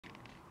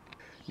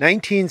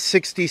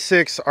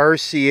1966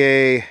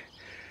 RCA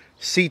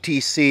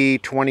CTC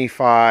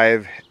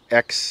 25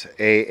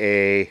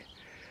 XAA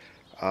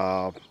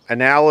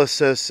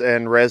analysis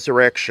and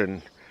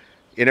resurrection.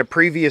 In a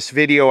previous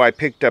video I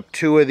picked up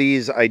two of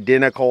these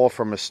identical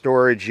from a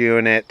storage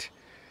unit.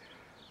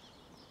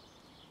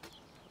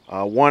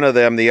 One of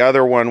them, the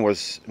other one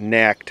was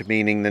necked,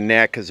 meaning the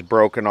neck is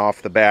broken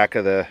off the back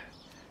of the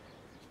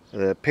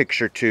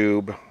picture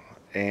tube,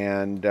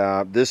 and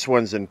this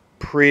one's in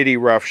pretty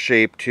rough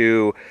shape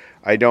too.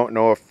 I don't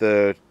know if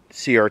the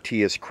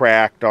CRT is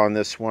cracked on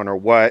this one or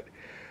what.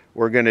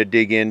 We're going to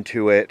dig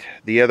into it.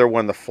 The other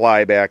one, the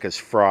flyback, is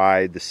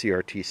fried, the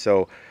CRT.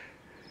 So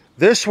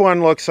this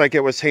one looks like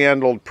it was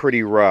handled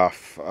pretty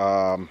rough.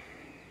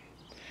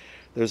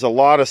 There's a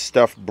lot of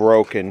stuff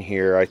broken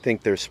here. I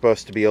think there's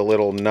supposed to be a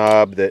little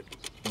nub that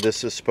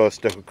this is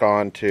supposed to hook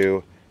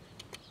onto.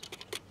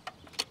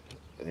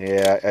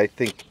 Yeah, I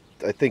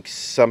think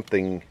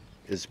something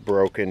is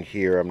broken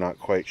here. I'm not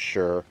quite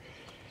sure.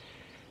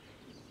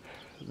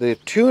 The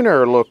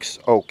tuner looks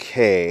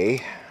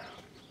okay.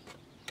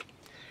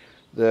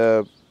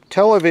 The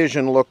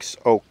television looks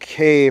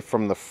okay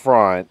from the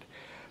front.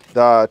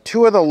 The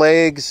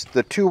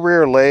two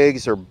rear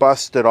legs are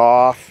busted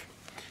off.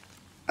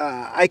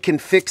 I can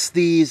fix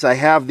these. I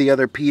have the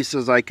other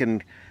pieces. I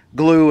can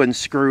glue and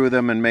screw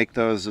them and make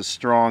those as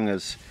strong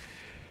as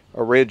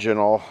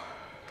original.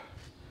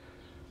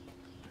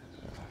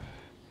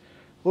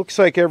 Looks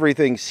like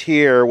everything's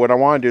here. What I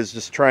want to do is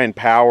just try and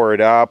power it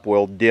up.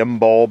 We'll dim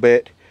bulb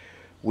it.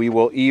 We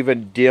will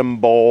even dim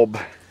bulb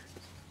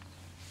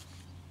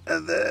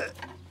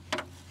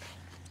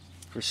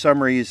for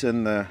some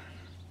reason the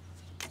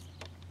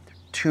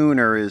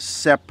tuner is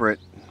separate.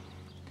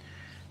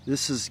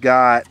 This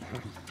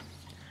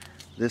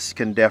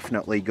can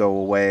definitely go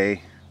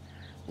away.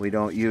 We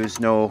don't use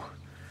no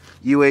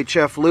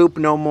UHF loop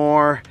no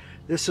more.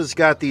 This has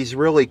got these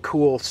really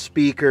cool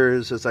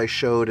speakers, as I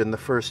showed in the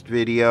first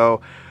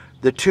video.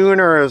 The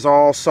tuner is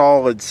all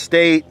solid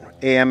state,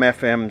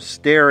 AM/FM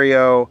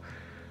stereo.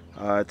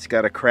 It's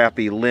got a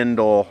crappy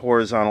Lindell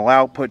horizontal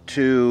output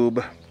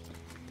tube.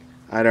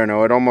 I don't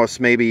know,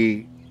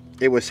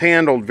 it was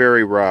handled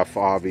very rough,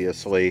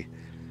 obviously.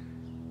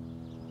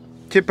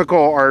 Typical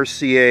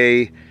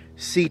RCA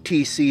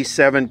CTC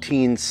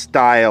 17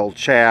 style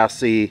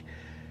chassis.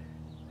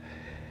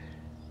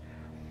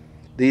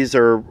 These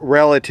are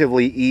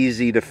relatively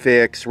easy to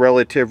fix,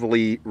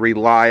 relatively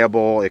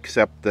reliable,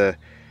 except the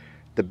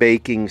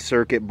baking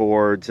circuit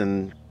boards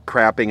and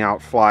crapping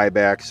out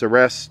flybacks.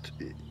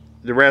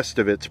 The rest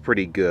of it's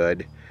pretty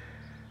good.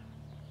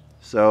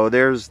 So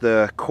there's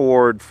the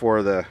cord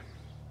for the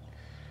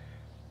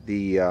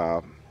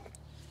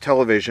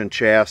television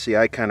chassis.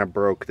 I kind of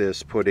broke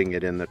this putting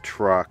it in the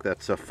truck.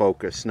 That's a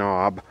focus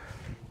knob.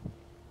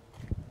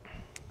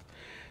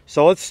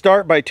 So let's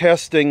start by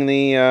testing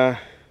the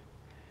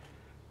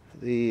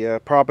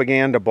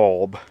propaganda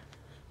bulb.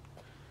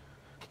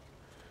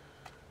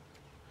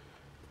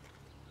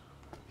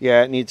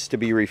 Yeah, it needs to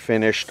be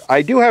refinished.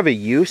 I do have a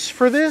use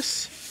for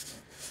this.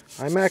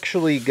 I'm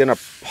actually gonna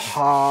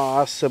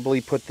possibly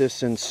put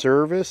this in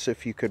service,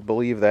 if you could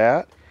believe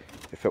that,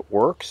 if it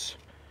works.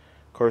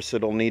 Of course,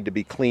 it'll need to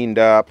be cleaned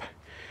up.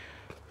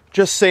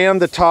 Just sand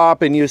the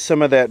top and use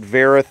some of that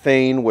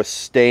Varathane with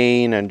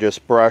stain and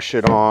just brush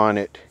it on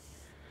it.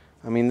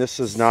 I mean, this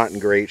is not in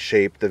great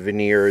shape. The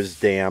veneer is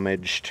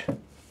damaged.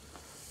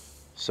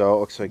 So it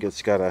looks like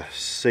it's got a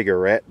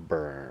cigarette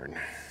burn.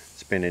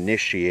 It's been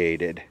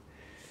initiated.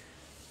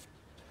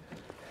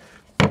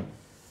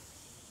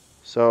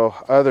 So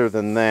other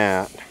than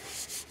that,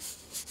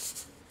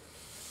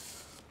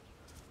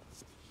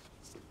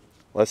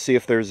 let's see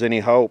if there's any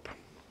hope.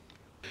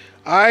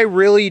 I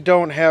really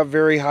don't have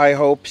very high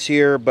hopes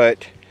here,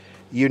 but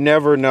you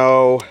never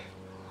know.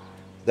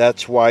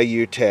 That's why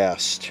you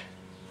test.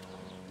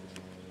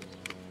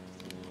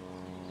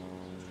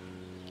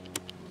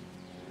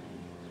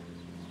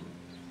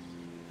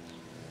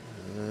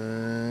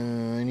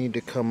 I need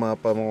to come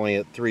up. I'm only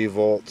at 3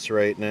 volts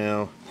right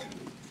now.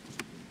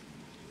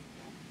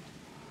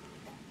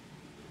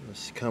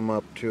 Let's come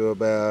up to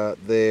about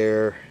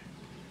there.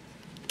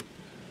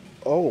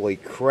 Holy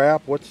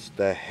crap, what's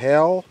the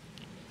hell?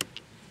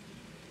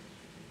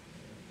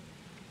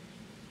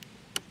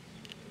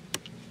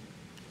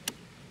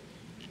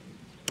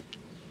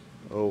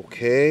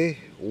 Okay,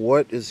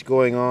 what is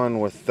going on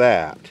with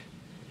that?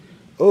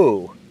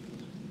 Oh,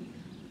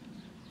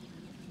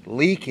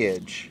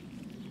 leakage.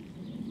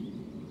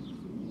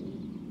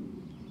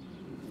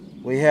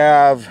 We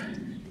have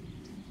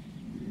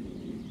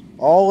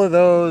all of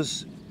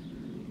those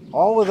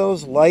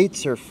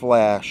lights are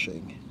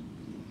flashing.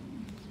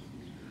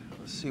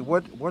 Let's see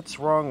what's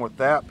wrong with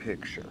that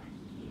picture.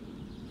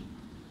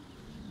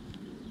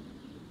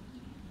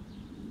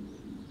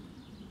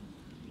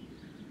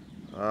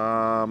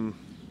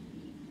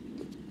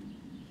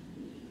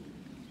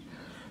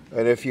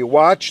 And if you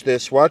watch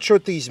this, watch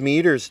what these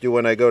meters do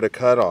when I go to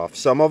cut off.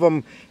 Some of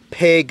them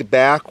peg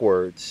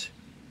backwards.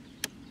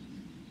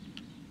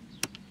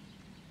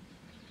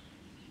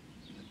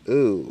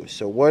 Ooh,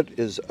 so what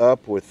is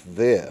up with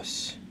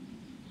this?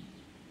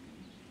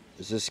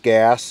 Is this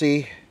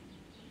gassy?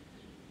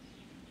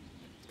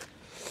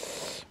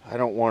 I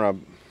don't want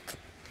to...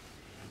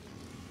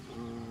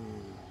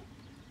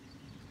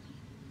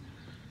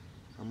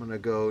 I'm going to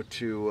go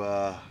to...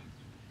 I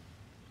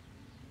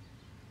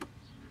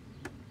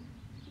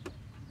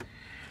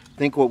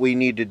think what we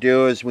need to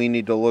do is we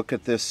need to look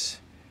at this.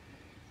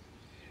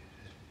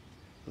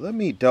 Let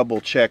me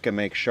double check and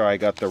make sure I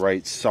got the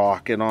right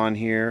socket on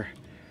here.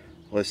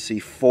 Let's see,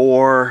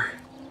 4,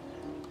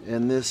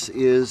 and this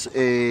is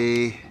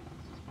a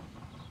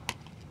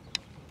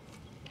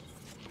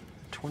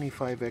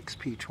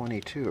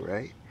 25XP22,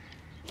 right?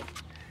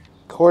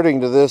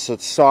 According to this,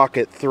 it's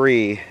socket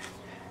 3.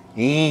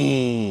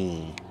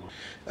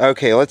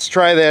 Okay, let's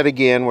try that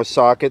again with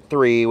socket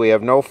 3. We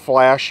have no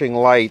flashing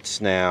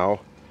lights now.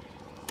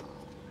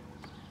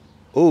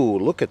 Ooh,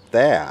 look at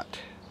that.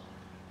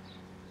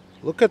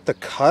 Look at the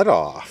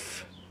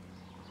cutoff.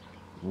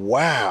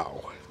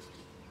 Wow.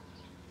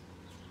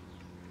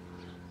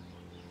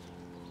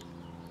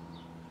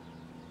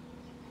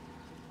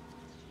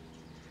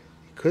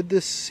 Could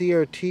this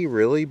CRT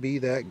really be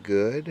that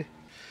good?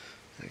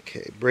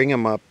 Okay, bring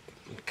them up,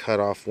 cut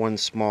off one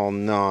small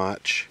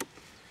notch.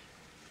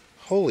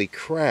 Holy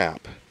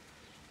crap.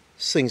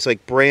 This thing's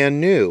like brand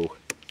new.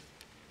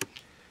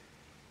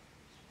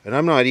 And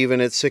I'm not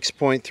even at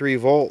 6.3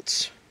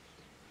 volts.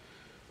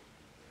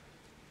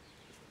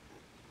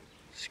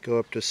 Let's go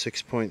up to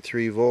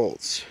 6.3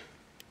 volts.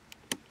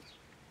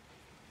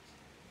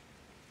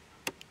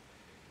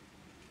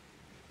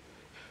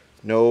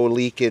 No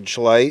leakage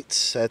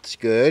lights, that's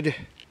good.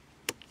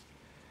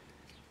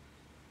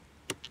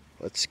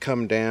 Let's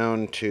come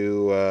down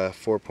to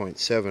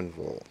 4.7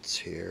 volts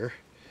here.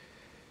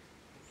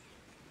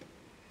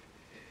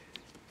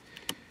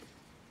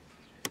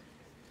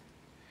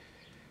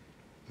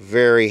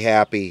 Very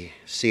happy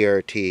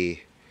CRT.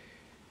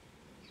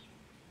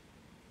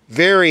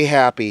 Very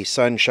happy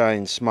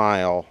sunshine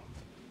smile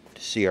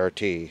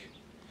CRT.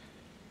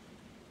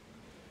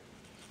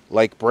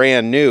 Like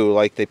brand new,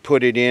 like they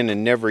put it in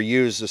and never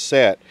used the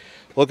set.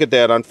 Look at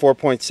that on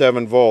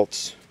 4.7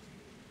 volts.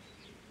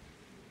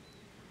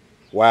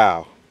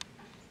 Wow.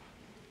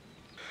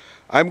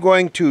 I'm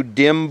going to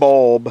dim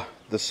bulb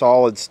the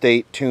solid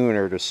state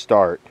tuner to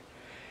start.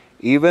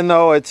 Even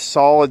though it's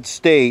solid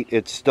state,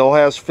 it still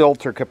has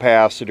filter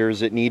capacitors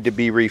that need to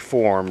be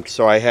reformed.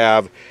 So I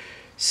have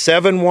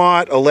 7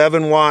 watt,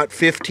 11 watt,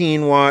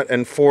 15 watt,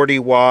 and 40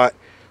 watt.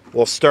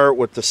 We'll start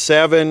with the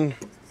 7.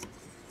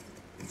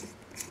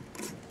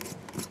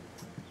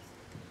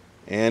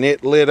 And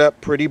it lit up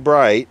pretty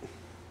bright.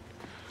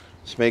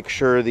 Let's make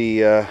sure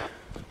the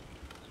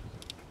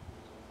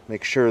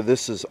make sure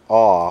this is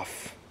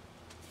off.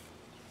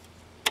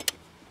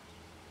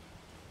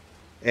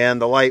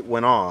 And the light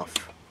went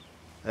off.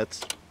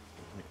 That's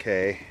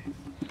okay.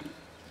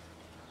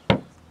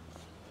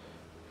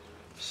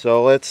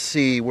 So let's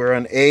see, we're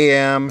on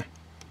AM,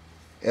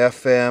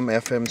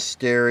 FM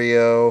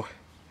stereo,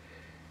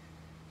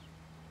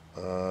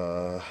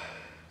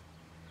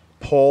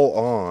 pull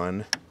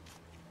on.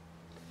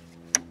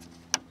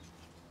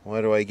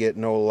 Why do I get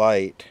no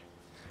light?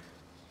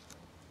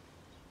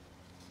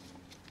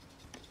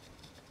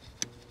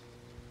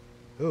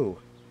 Ooh.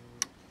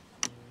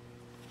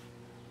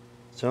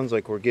 Sounds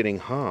like we're getting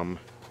hum.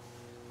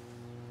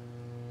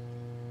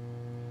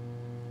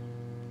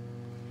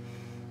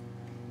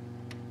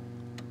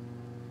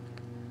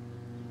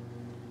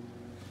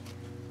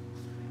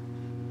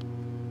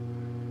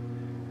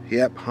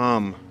 Yep,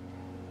 hum.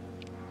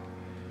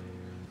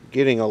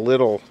 Getting a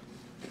little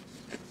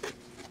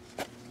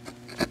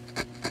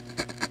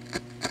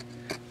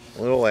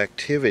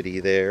activity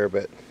there,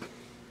 but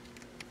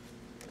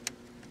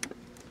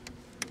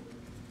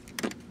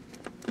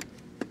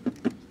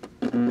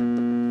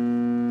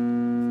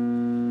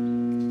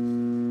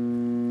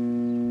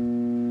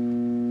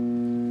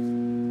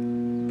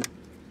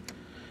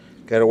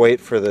gotta wait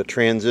for the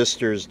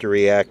transistors to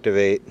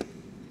reactivate.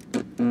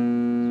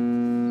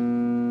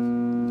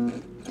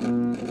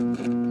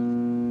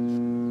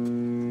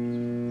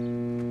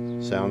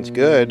 Sounds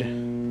good.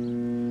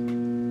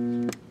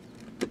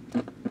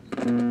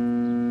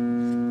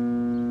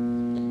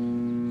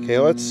 Okay,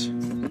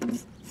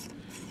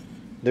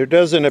 there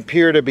doesn't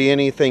appear to be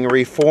anything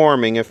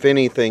reforming. If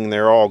anything,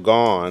 they're all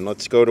gone.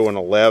 Let's go to an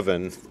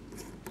 11.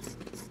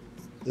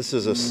 This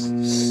is a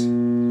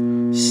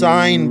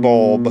sine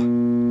bulb.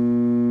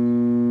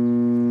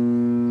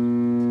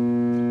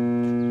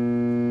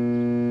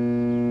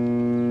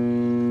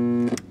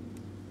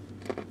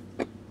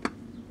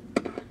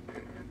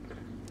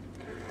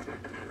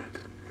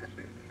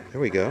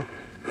 There we go.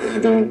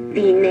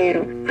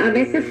 Dinero. A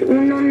veces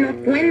uno no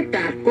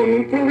cuenta con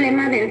un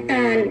problema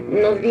dental,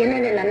 nos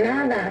viene de la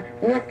nada,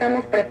 no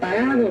estamos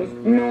preparados,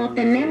 no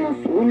tenemos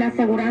una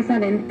aseguranza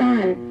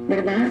dental,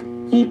 ¿verdad?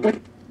 Y pues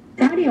es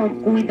necesario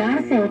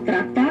cuidarse o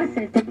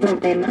tratarse este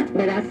problema,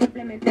 ¿verdad?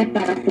 Simplemente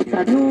para su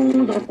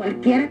salud o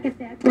cualquiera que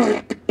sea el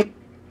problema.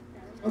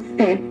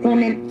 Usted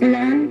con el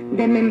plan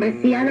de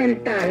membresía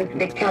dental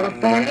de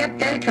California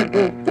Dental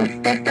Group,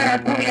 usted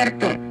estará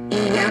cubierto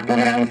y ya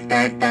podrá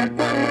usted estar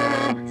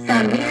cómodo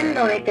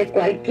sabiendo de que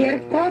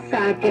cualquier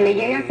cosa que le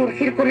llegue a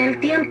surgir con el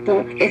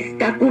tiempo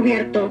está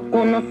cubierto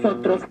con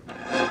nosotros.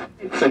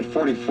 Said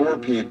 44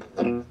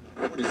 people,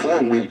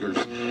 44 Uyghurs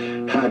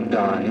have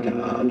died.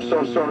 I'm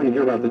so sorry to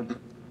hear about the...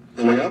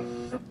 Yeah?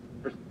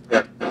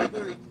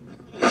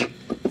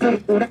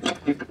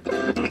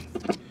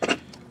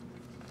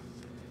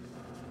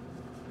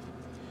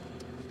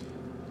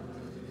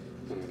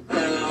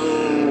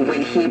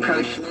 When he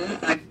approached me,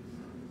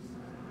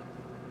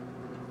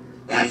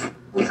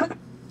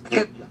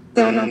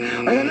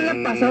 oiga, no le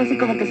pasó así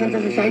como que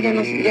sientes de ya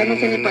no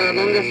sé ni para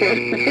dónde hacer.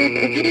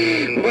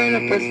 Bueno,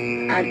 pues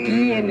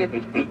aquí en el...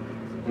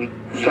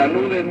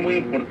 Salud es muy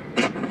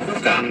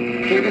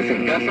importante. Quédese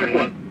en casa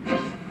cuando...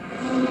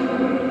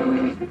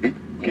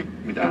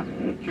 Mira,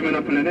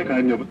 human planeta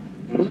kayo.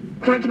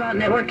 Words about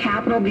network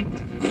capital.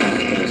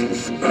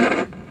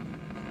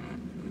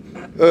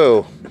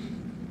 Oh,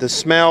 the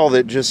smell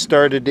that just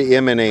started to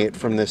emanate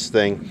from this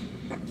thing.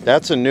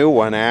 That's a new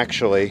one,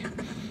 actually.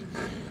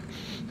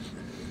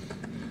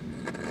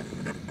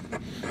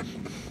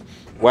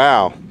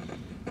 Wow.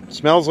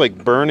 Smells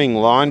like burning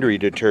laundry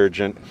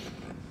detergent.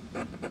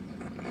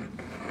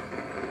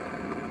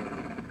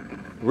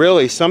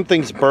 Really,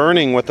 something's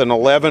burning with an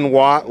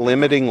 11-watt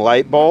limiting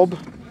light bulb?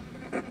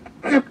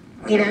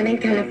 Irán en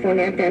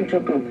California Dental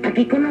Group.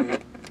 Aquí conozco.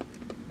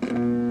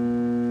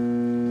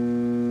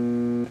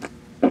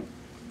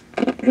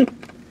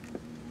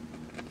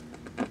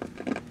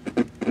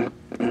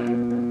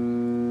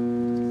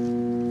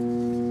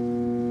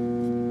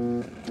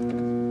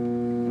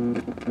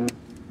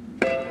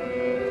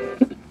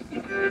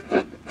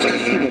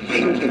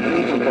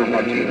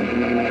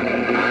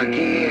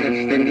 Aquí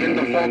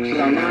extendiendo Fox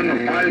la mano,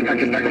 falca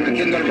que está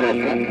cometiendo el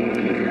rojo.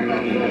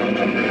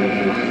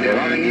 Se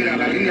va a venir a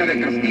la línea de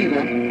castigo.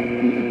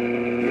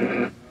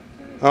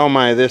 Oh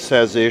my, this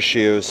has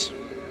issues.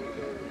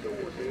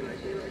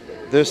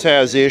 This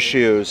has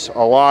issues.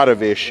 A lot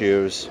of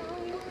issues.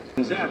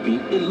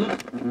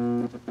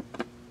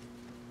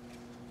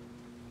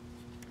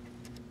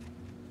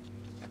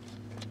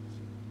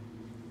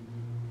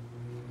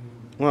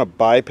 Want to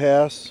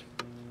bypass?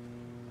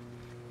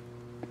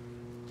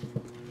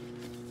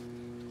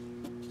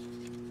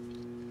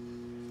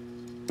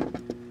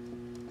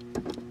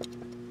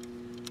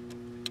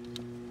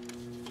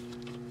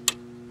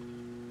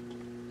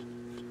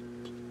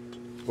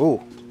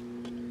 Ooh.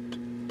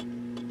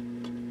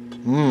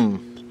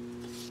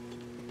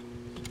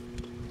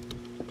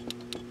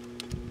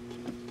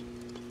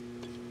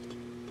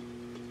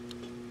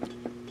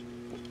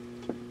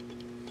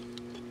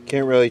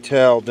 Can't really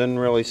tell. Doesn't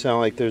really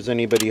sound like there's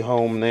anybody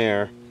home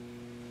there.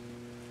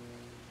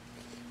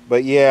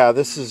 But yeah,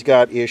 this has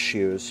got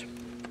issues.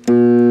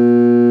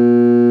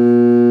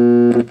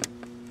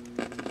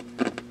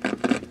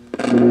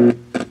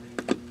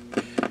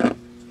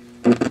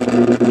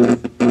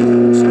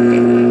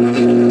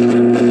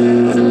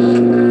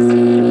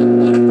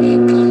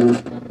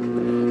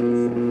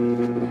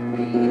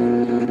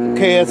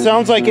 Okay, it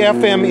sounds like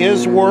FM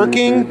is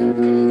working.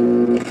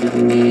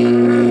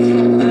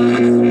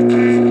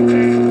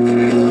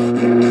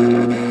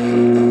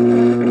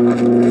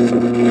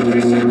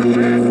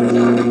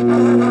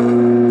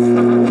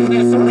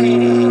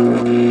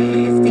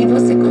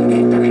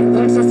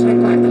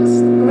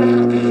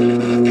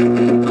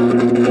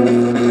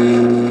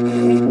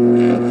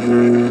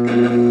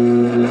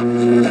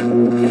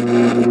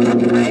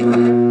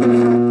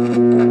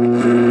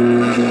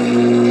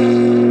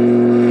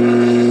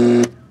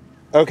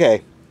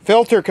 Okay,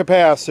 filter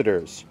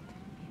capacitors.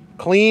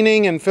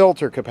 Cleaning and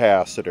filter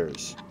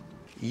capacitors.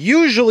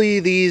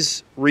 Usually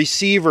these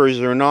receivers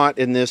are not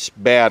in this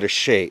bad a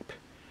shape.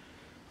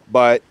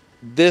 But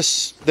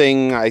this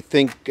thing, I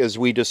think, as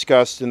we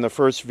discussed in the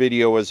first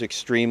video, was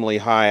extremely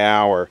high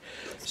hour.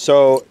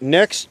 So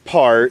next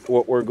part,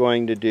 what we're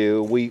going to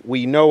do,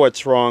 we know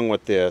what's wrong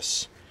with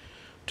this.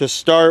 To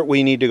start,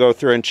 we need to go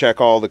through and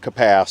check all the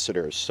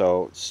capacitors.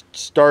 So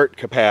start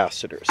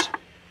capacitors.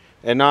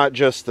 And not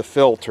just the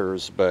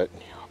filters, but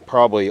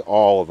probably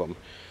all of them.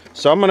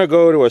 So I'm going to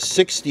go to a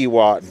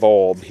 60-watt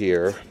bulb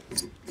here.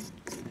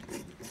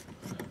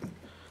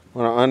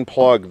 I'm going to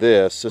unplug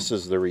this. This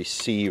is the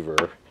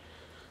receiver.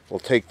 We'll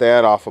take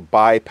that off a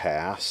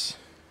bypass.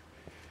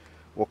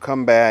 We'll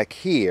come back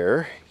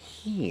here,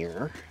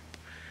 and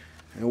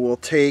we'll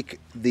take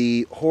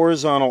the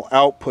horizontal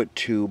output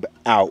tube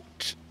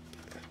out.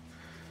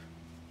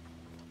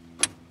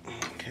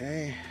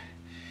 Okay.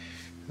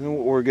 And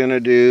what we're going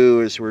to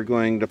do is we're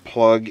going to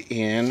plug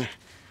in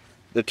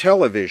the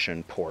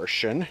television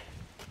portion.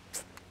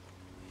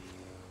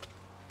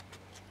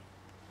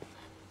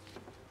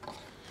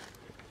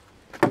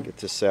 Get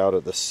this out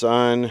of the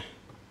sun.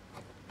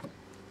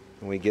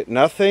 And we get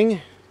nothing.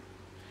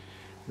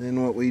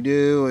 Then what we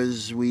do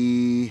is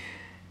we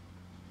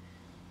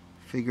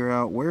figure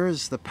out where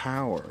is the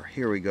power.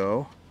 Here we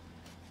go.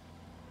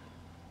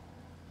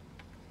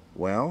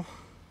 Well,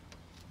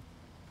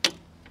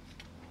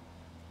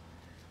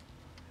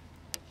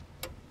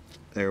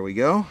 There we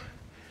go.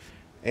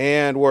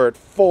 And we're at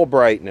full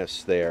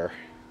brightness there.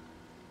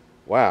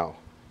 Wow.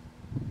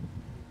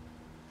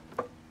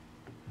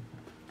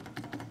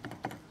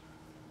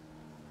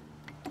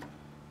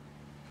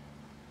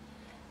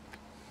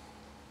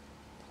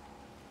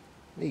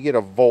 Let me get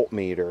a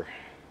voltmeter.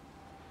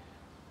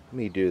 Let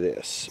me do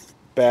this.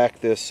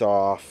 Back this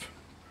off.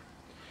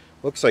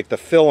 Looks like the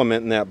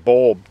filament in that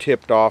bulb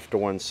tipped off to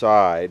one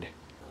side.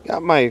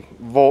 Got my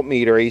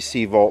voltmeter,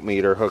 AC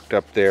voltmeter hooked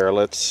up there.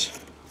 Let's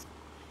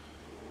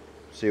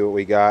see what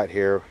we got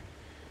here.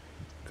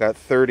 Got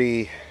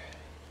 30.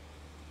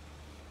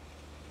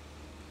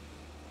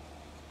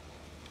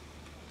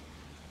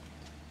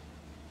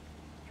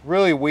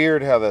 Really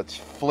weird how that's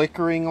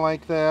flickering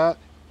like that.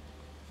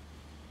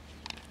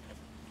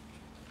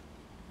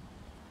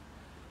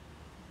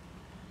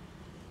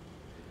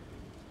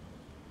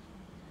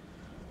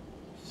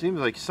 Seems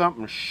like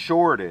something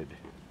shorted.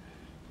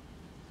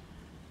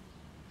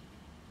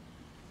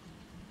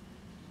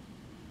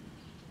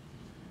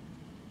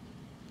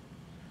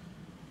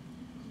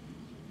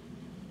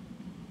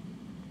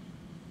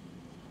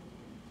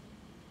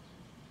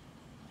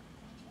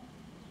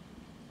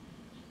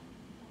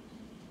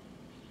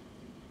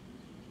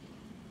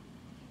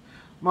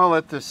 I'm gonna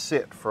let this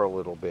sit for a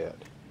little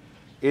bit.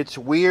 It's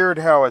weird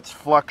how it's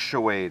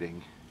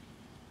fluctuating.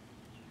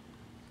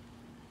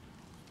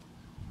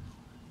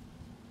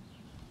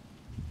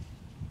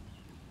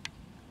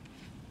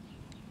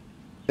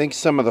 I think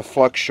some of the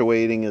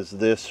fluctuating is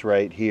this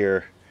right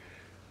here.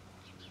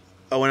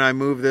 When I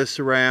move this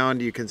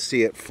around, you can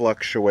see it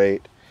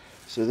fluctuate.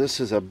 So this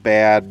is a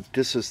bad,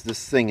 this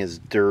thing is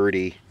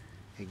dirty.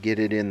 You get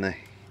it in the,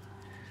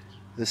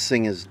 this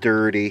thing is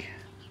dirty.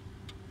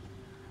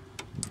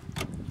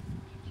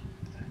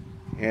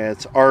 Yeah,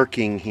 it's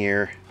arcing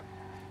here.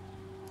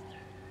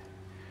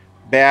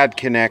 Bad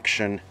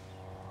connection.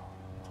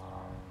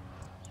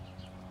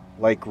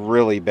 Like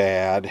really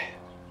bad.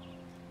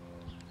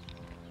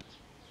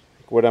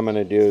 What I'm going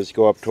to do is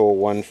go up to a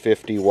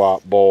 150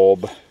 watt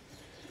bulb.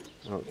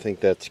 I don't think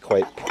that's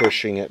quite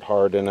pushing it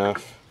hard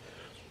enough.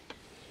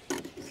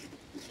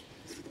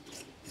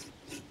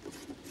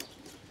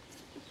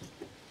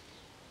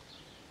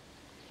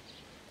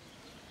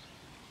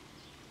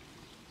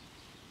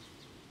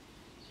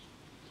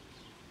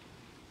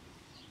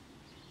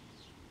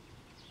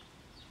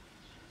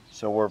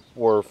 So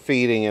we're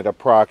feeding it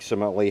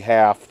approximately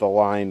half the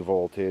line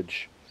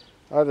voltage.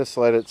 I'll just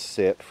let it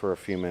sit for a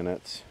few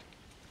minutes.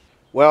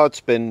 Well,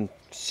 it's been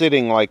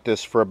sitting like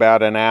this for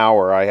about an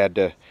hour. I had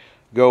to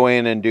go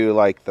in and do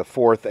like the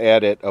fourth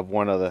edit of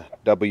one of the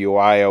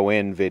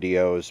WION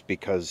videos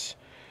because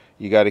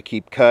you got to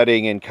keep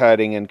cutting and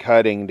cutting and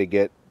cutting to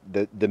get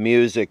the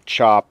music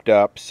chopped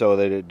up so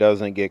that it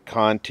doesn't get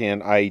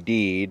content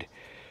ID'd.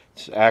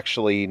 It's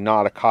actually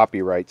not a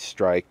copyright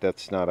strike.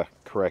 That's not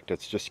correct.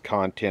 It's just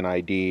content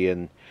ID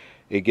and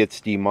it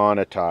gets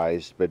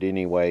demonetized. But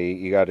anyway,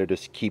 you got to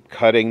just keep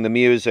cutting the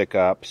music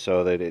up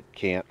so that it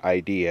can't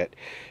ID it.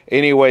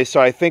 Anyway, so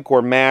I think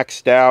we're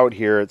maxed out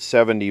here at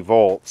 70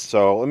 volts.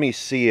 So let me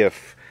see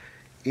if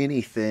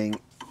anything...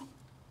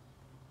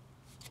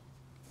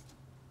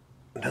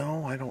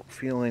 No, I don't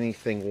feel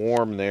anything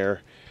warm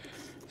there.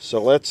 So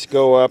let's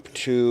go up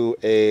to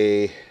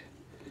a...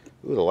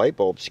 Ooh, the light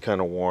bulb's kind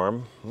of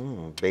warm.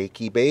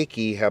 Bakey,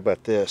 bakey. How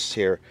about this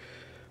here?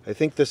 I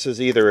think this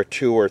is either a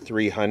 2 or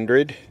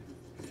 300.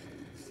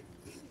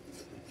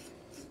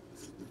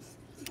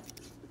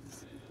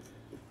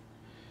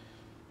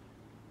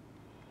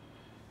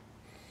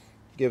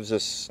 Gives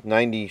us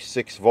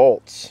 96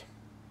 volts.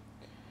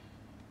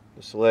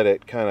 Just let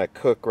it kind of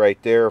cook right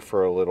there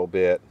for a little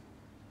bit.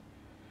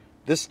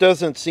 This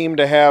doesn't seem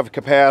to have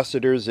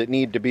capacitors that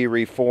need to be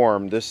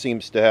reformed. This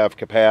seems to have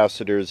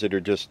capacitors that are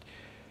just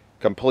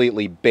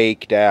completely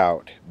baked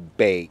out.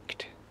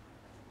 Baked.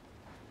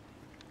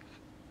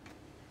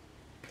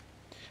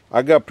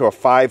 I'll go up to a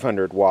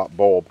 500 watt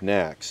bulb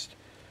next.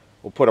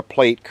 We'll put a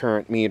plate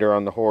current meter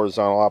on the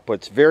horizontal output.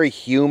 It's very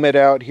humid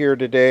out here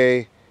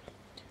today.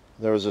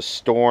 There was a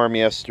storm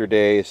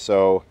yesterday,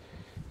 so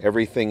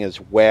everything is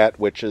wet,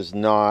 which is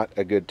not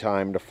a good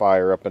time to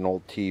fire up an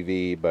old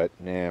TV, but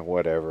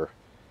whatever.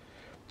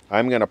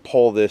 I'm going to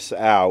pull this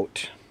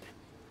out.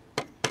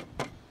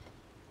 In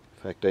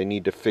fact, I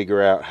need to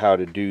figure out how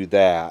to do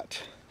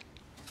that.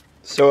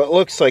 So it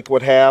looks like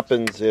what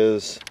happens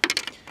is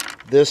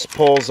this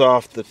pulls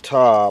off the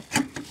top,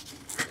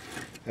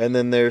 and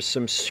then there's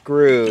some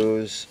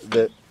screws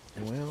that,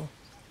 well,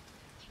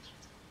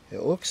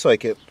 it looks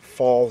like it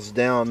falls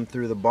down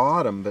through the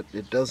bottom, but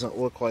it doesn't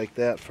look like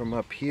that from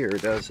up here,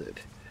 does it?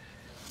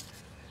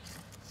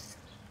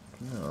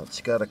 No,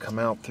 it's got to come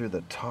out through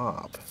the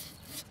top.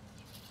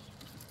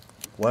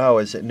 Wow,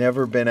 has it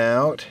never been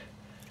out?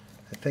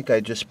 I think I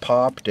just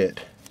popped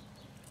it.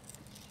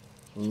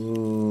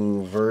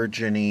 Ooh,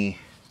 virgin-y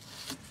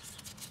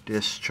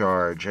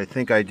discharge. I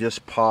think I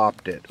just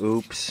popped it.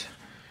 Oops.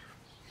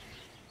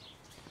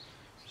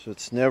 So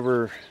it's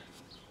never...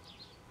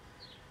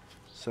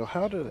 So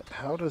how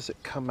does it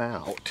come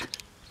out?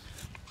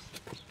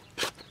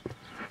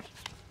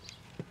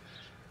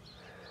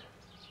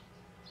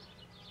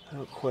 I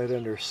don't quite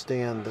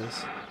understand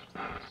this.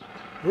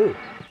 Ooh.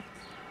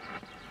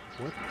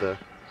 What the?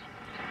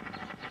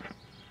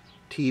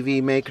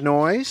 TV make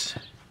noise?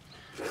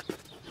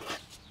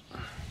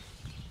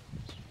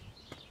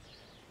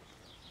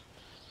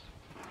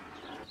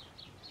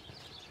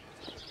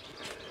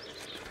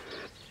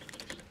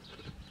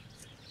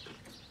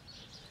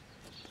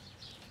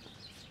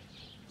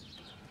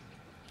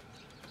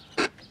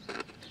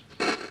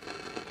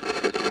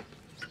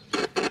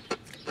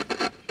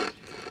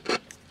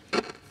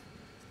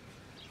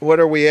 What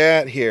are we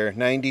at here?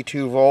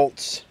 92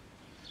 volts.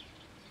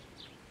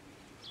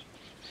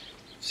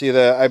 See,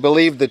 I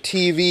believe the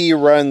TV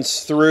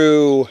runs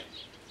through,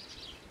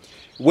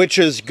 which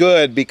is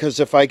good because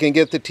if I can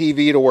get the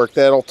TV to work,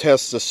 that'll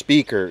test the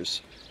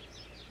speakers.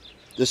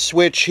 The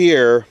switch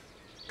here,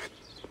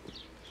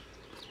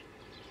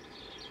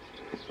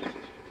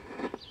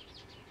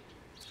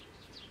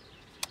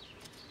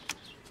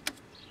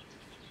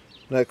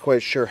 not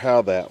quite sure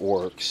how that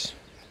works.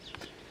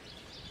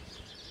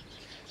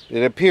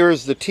 It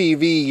appears the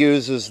TV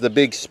uses the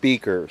big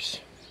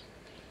speakers.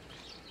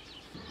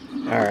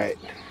 All right.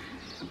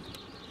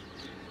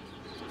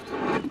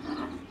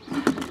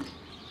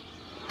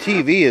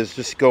 TV is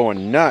just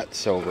going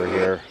nuts over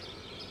here.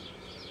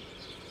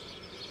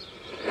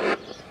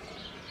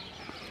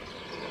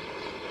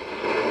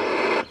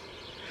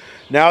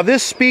 Now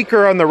this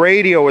speaker on the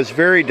radio is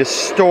very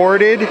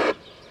distorted,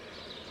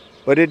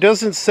 but it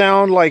doesn't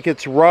sound like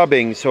it's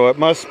rubbing, so it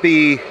must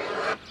be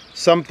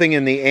something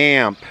in the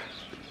amp.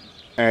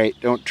 Alright,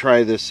 don't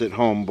try this at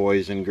home,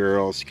 boys and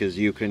girls, because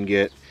you can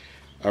get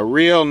a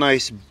real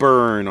nice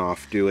burn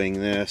off doing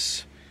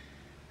this.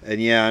 And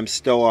yeah, I'm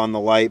still on the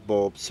light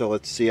bulb, so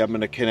let's see, I'm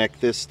going to connect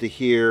this to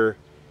here.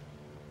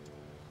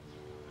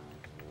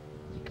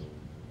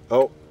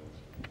 Oh,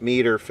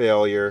 meter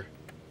failure.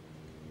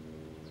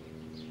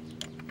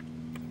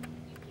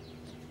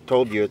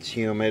 Told you it's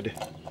humid.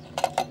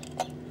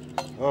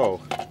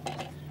 Oh.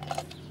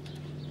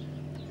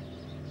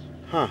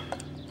 Huh.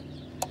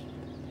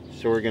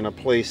 So we're going to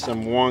play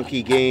some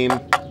wonky game.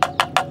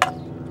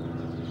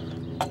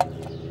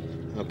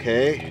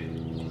 Okay.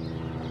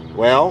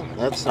 Well,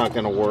 that's not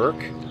going to work.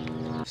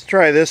 Let's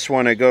try this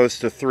one. It goes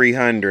to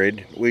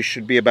 300. We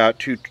should be about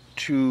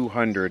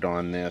 200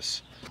 on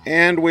this.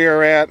 And we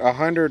are at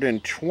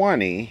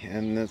 120.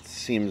 And that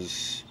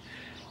seems...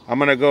 I'm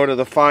going to go to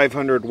the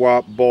 500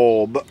 watt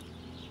bulb.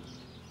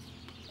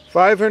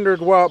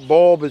 500 watt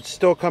bulb, it's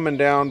still coming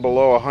down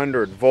below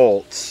 100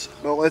 volts.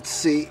 Well, let's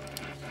see.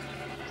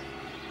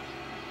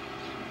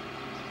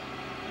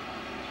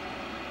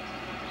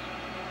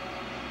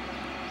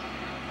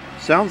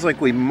 Sounds like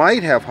we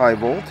might have high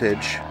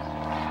voltage.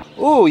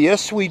 Oh,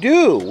 yes we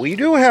do. We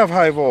do have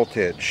high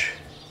voltage.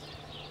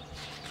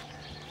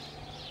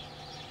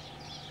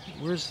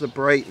 Where's the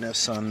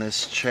brightness on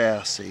this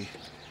chassis?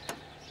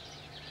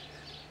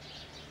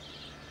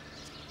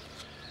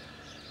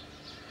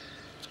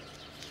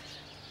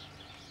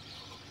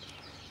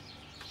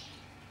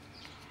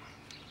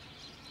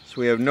 So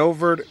we have no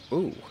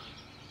ooh,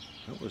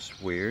 that was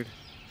weird.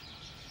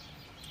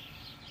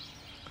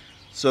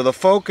 So the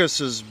focus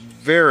is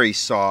very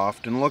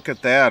soft, and look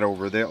at that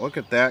over there. Look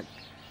at that.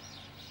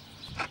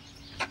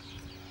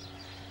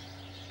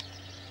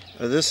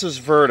 This is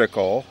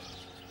vertical,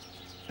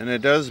 and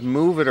it does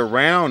move it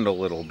around a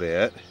little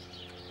bit.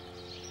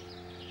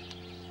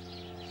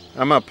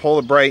 I'm going to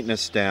pull the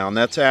brightness down.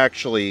 That's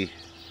actually,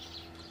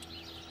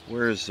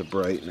 where's the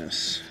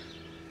brightness?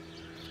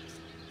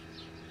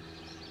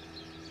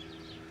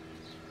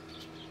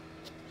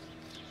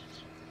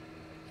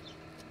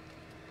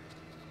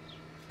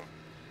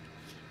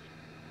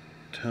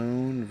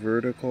 Tone,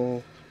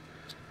 vertical.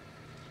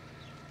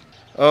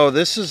 Oh,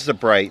 this is the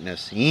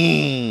brightness.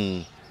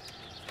 Really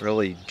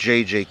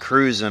JJ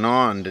cruising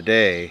on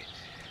today.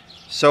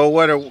 So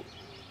what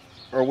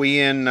are we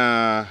in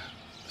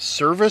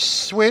service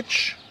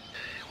switch?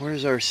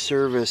 Where's our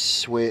service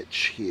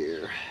switch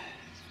here?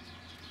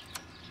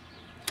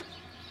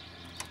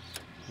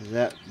 Is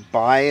that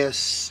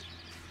bias?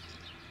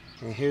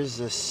 And here's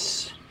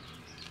this.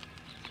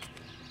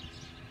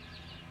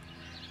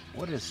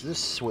 What is this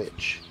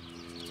switch?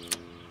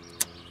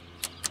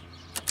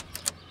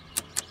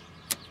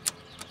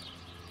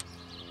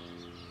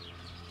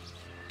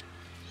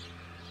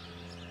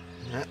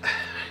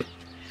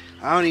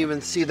 I don't even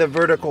see the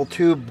vertical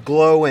tube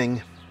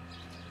glowing.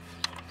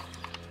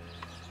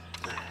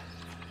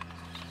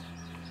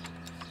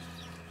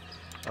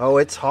 Oh,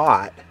 it's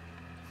hot.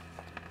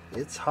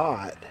 It's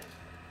hot.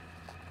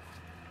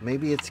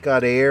 Maybe it's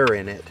got air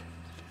in it.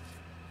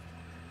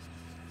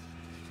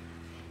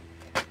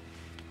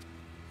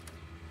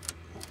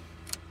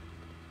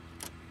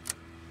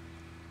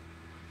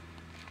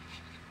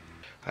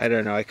 I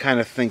don't know, I kind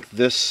of think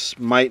this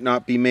might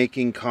not be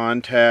making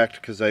contact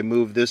because I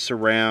move this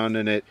around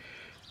and it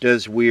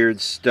does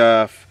weird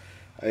stuff.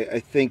 I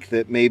think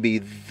that maybe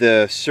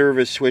the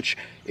service switch,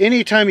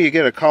 anytime you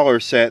get a color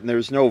set and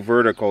there's no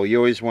vertical, you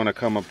always want to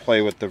come and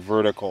play with the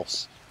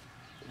verticals.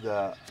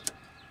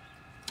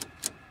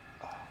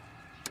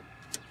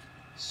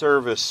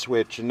 service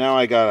switch, and now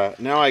I got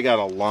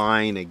a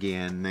line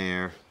again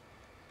there.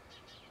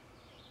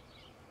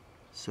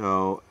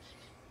 So,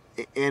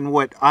 and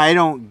what I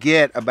don't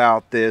get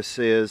about this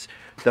is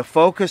the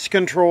focus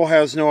control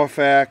has no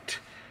effect,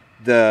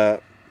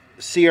 the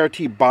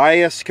CRT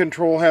bias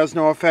control has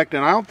no effect,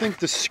 and I don't think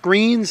the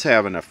screens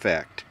have an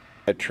effect.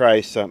 I'll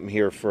try something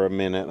here for a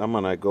minute. I'm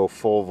gonna go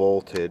full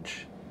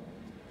voltage.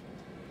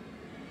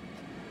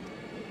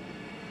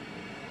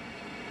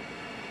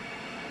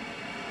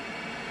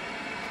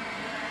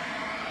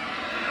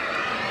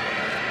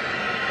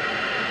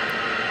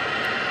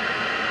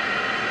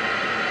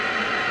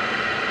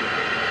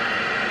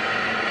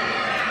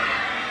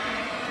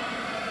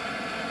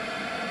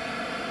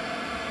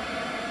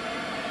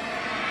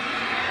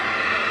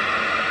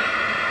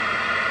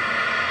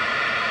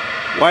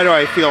 Why do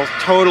I feel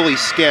totally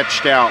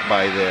sketched out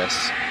by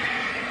this?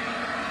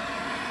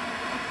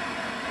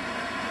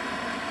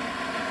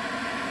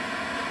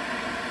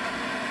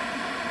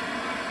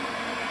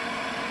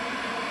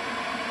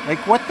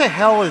 Like, what the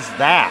hell is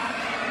that?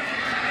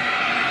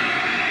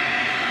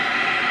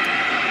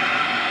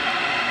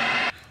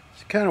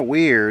 It's kind of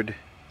weird.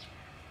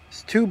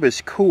 This tube is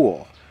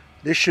cool.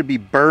 This should be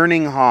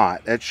burning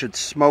hot. That should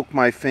smoke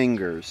my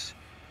fingers.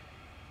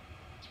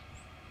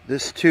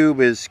 This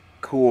tube is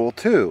cool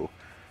too.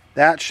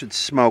 That should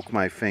smoke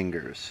my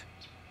fingers.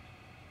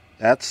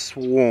 That's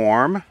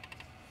warm.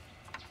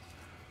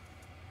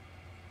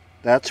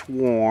 That's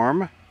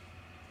warm.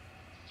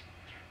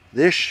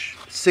 This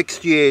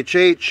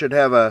 6GH8 should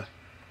have a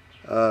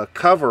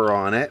cover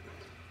on it.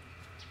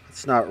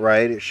 It's not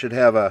right. It should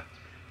have a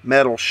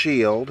metal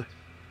shield.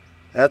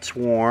 That's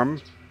warm.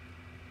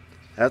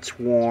 That's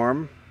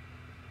warm.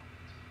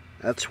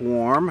 That's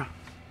warm.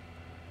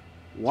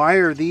 Why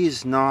are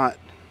these not...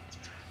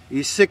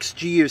 These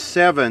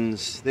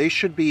 6GU7s, they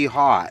should be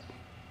hot.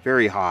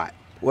 Very hot.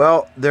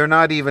 Well, they're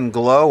not even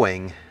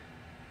glowing.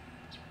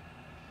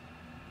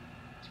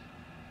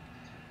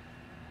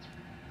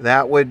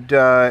 That would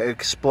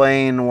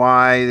explain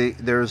why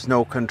there's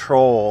no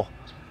control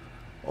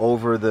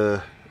over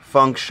the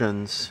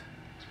functions.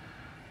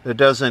 It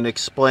doesn't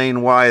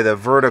explain why the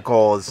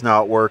vertical is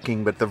not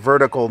working, but the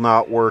vertical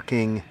not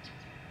working, I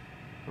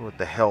don't know what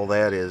the hell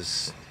that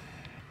is.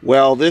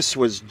 Well, this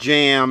was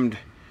jammed.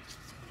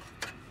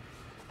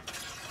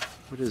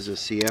 What is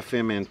this, the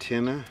FM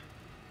antenna?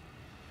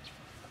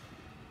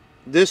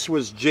 This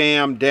was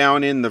jammed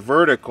down in the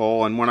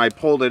vertical, and when I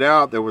pulled it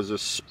out, there was a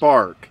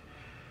spark.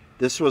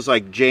 This was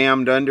like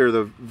jammed under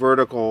the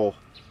vertical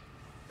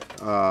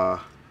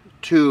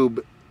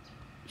tube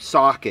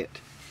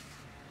socket.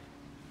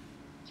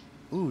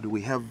 Ooh, do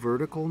we have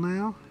vertical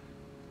now?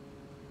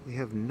 We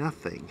have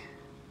nothing.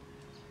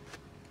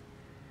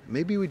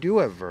 Maybe we do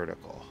have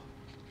vertical.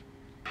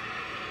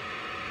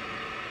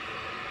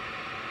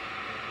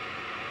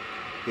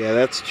 Yeah,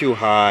 that's too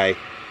high.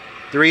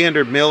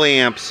 300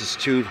 milliamps is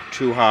too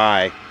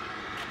high.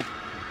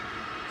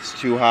 It's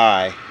too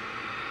high.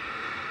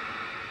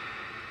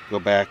 Go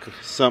back.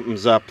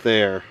 Something's up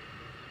there.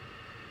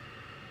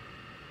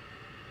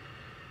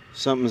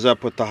 Something's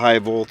up with the high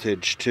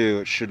voltage too.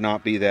 It should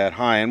not be that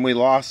high. And we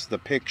lost the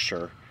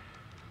picture.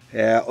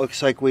 Yeah, it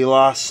looks like we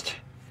lost.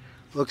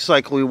 Looks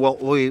like we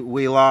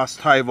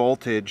lost high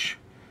voltage.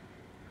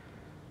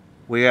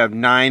 We have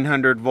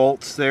 900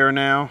 volts there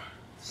now.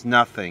 It's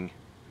nothing.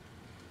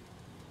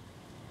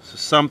 So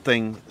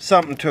something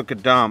took a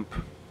dump.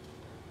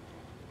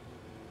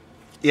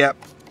 Yep.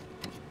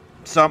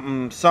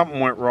 Something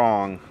went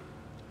wrong.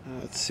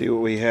 Let's see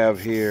what we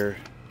have here.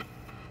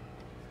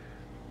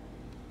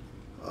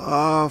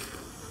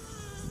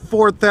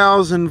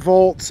 4,000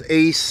 volts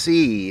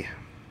AC.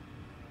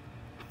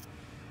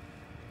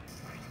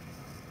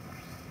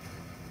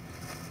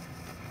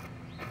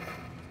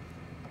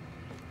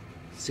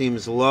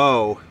 Seems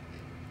low.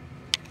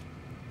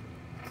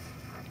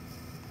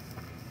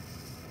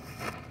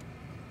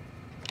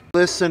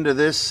 Listen to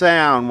this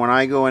sound when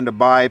I go into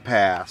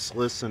bypass.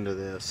 Listen to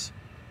this.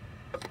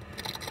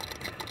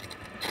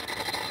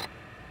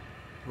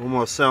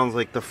 Almost sounds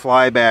like the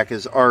flyback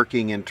is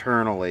arcing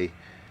internally.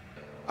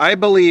 I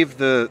believe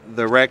the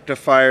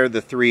rectifier,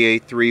 the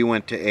 3A3,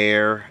 went to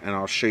air, and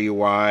I'll show you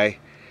why.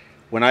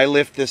 When I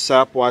lift this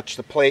up, watch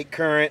the plate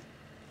current.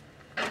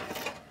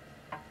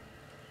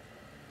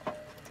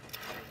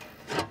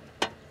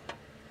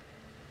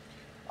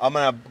 I'm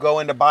going to go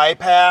into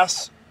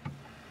bypass.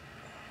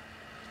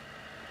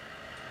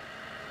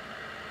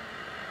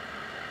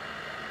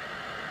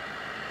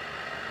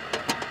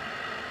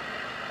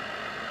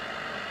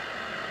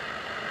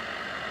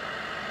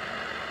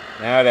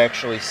 Now it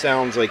actually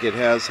sounds like it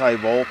has high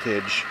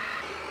voltage.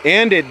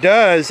 And it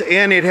does,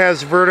 and it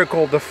has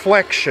vertical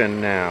deflection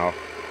now.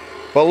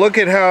 But look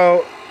at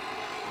how...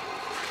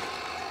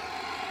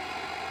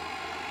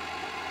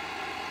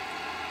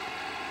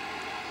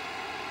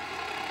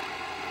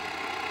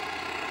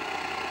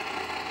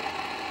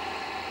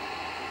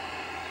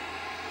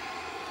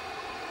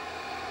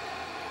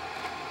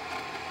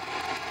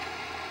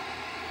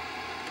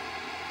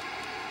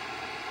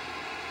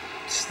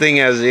 This thing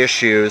has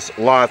issues,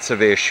 lots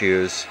of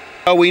issues.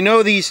 Well, we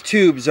know these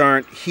tubes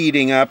aren't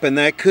heating up, and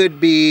that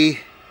could be,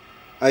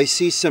 I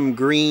see some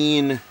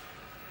green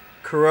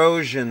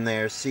corrosion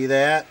there. See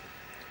that?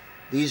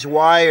 These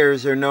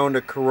wires are known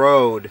to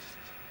corrode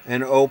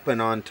and open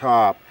on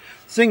top.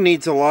 This thing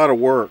needs a lot of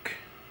work.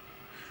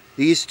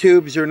 These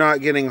tubes are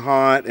not getting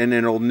hot, and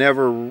it'll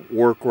never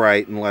work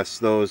right unless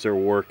those are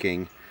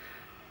working.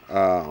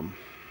 Yeah,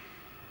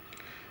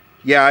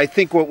 I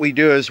think what we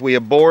do is we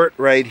abort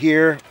right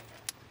here,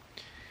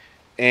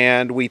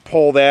 and we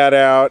pull that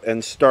out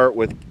and start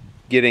with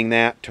getting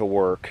that to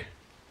work.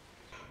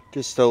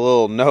 Just a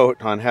little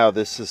note on how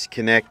this is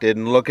connected,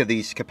 and look at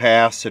these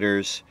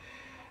capacitors.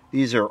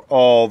 These are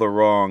all the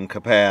wrong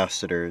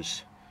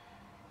capacitors.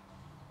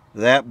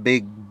 That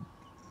big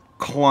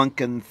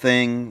clunking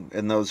thing,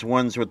 and those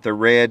ones with the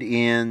red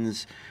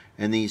ends,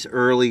 and these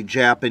early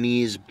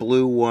Japanese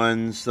blue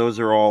ones, those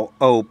are all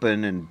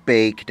open and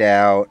baked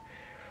out.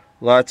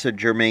 Lots of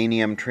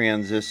germanium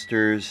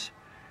transistors.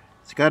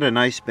 It's got a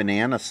nice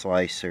banana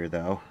slicer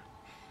though.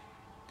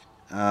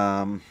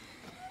 Ooh,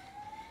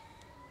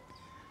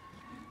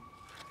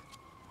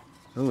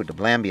 the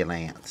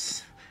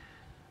Blambulance.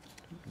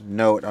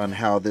 Note on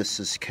how this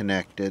is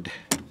connected.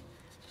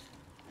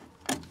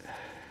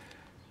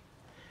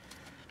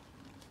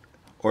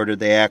 Or did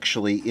they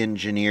actually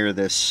engineer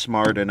this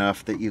smart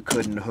enough that you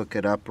couldn't hook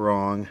it up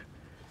wrong?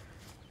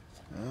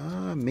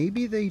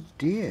 Maybe they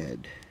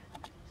did.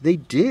 They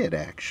did,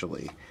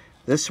 actually.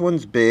 This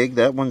one's big,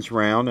 that one's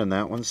round, and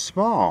that one's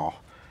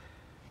small.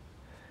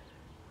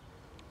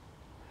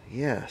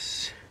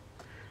 Yes.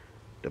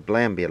 The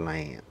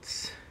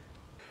Blambulance.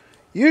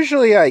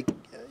 Usually I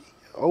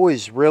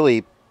always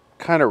really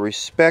kind of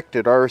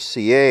respected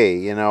RCA,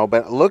 you know,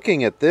 but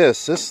looking at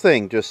this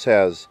thing just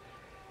has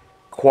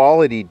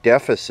quality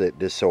deficit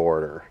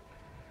disorder.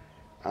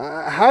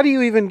 How do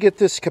you even get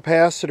this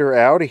capacitor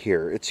out of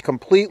here? It's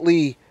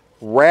completely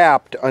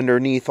wrapped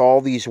underneath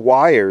all these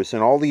wires,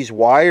 and all these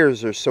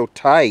wires are so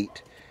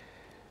tight.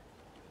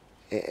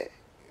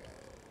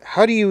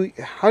 How do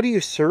you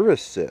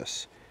service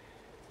this?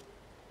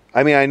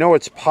 I mean, I know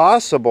it's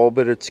possible,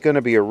 but it's going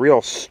to be a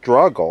real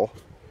struggle.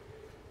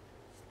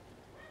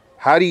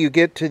 How do you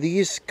get to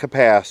these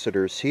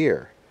capacitors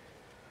here?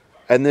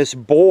 And this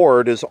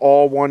board is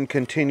all one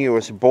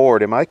continuous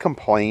board. Am I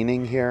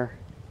complaining here?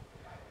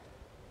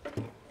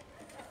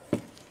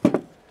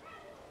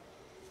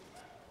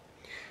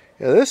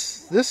 Yeah,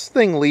 this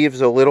thing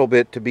leaves a little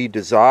bit to be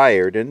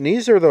desired. And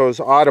these are those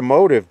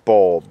automotive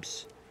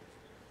bulbs.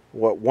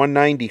 What,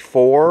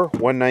 194,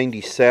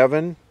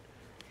 197?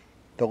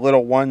 The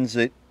little ones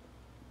that,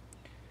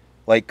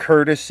 like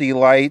courtesy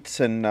lights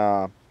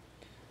and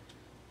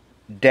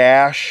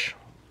dash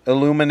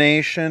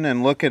illumination,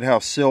 and look at how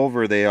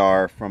silver they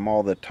are from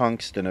all the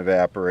tungsten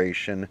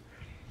evaporation.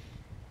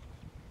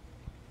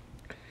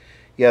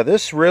 Yeah,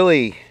 this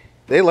really,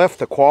 they left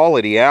the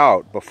quality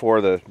out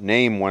before the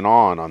name went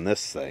on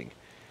this thing.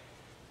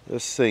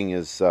 This thing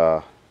is,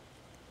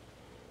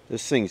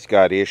 this thing's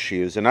got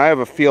issues, and I have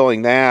a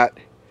feeling that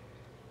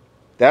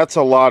that's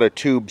a lot of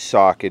tube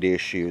socket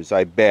issues,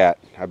 I bet.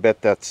 I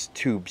bet that's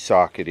tube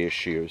socket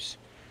issues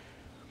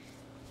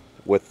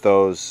with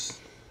those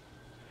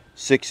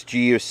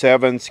 6G or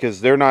 7s,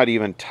 because they're not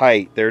even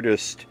tight. They're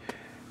just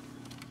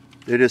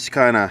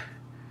kind of,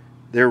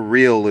 they're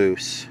real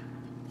loose.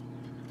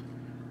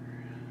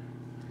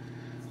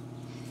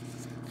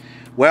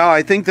 Well,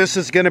 I think this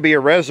is going to be a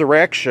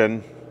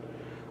resurrection.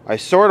 I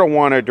sort of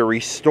wanted to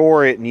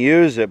restore it and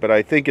use it, but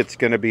I think it's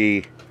going to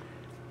be,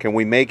 can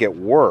we make it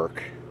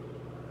work?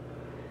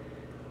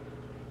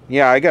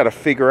 Yeah, I got to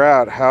figure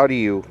out how do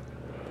you,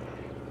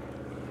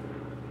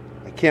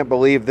 I can't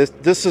believe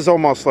this is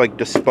almost like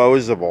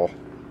disposable.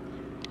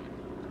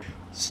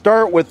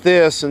 Start with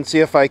this and see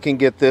if I can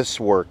get this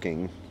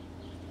working.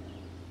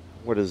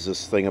 What is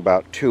this thing,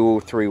 about 2 or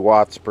 3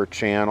 watts per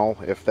channel,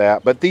 if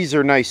that, but these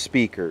are nice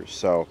speakers,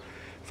 so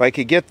if I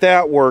could get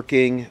that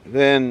working,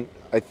 then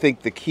I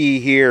think the key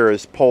here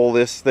is pull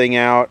this thing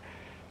out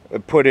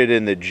and put it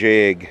in the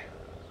jig.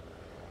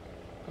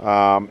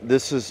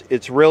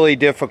 It's really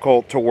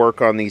difficult to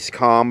work on these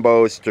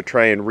combos, to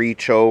try and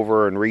reach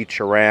over and reach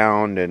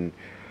around and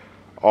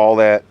all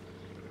that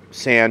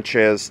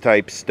Sanchez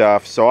type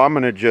stuff. So I'm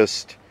going to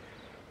just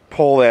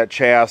pull that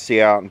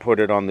chassis out and put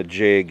it on the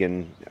jig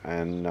and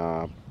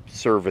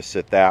service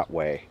it that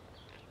way.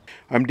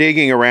 I'm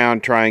digging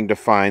around trying to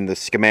find the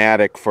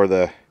schematic for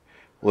the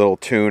little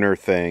tuner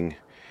thing,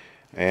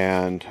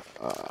 and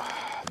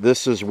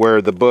this is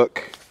where the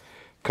book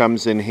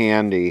comes in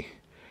handy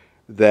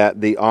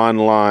that the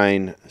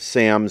online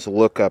Sam's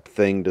Lookup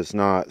thing does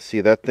not.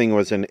 See, that thing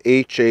was an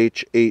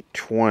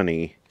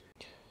HH820.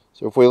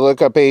 So if we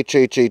look up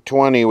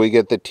HH820, we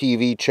get the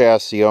TV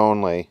chassis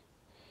only.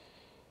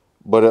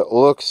 But it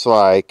looks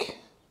like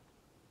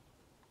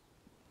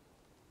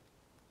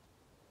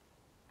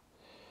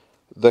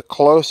the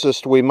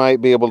closest we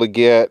might be able to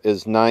get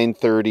is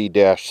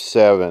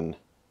 930-7.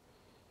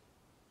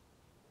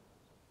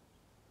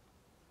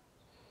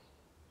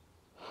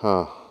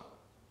 Huh.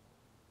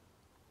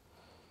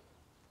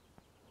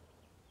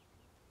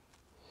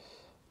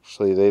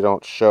 Actually, they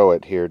don't show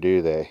it here,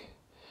 do they?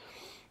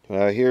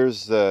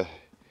 Here's the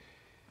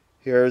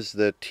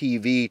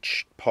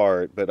TV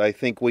part, but I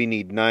think we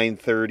need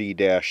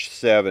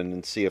 930-7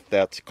 and see if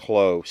that's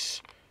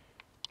close.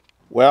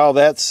 Well,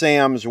 that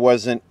SAMS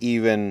wasn't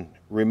even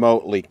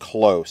remotely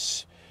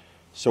close.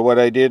 So what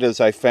I did is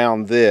I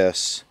found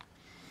this,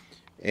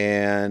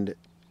 and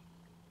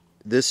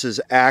this is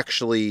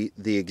actually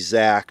the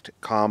exact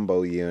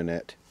combo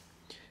unit.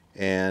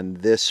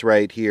 And this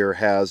right here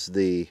has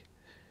the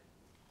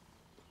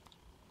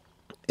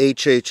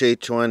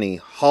HHA20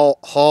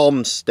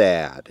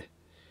 Halmstad.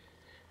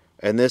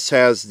 And this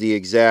has the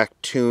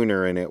exact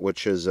tuner in it,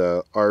 which is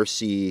a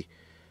RC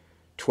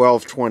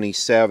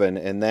 1227,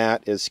 and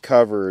that is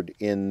covered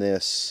in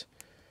this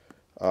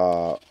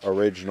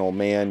original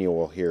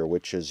manual here,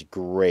 which is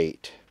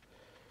great.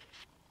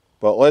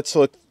 But let's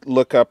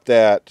look up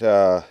that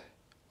RC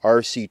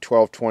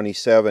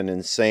 1227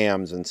 in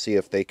SAMS and see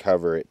if they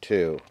cover it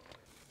too.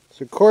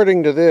 So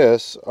according to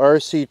this,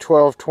 RC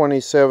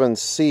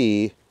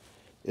 1227C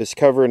is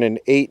covered in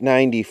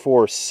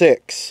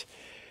 894.6,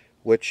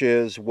 which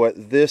is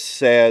what this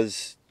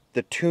says,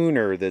 the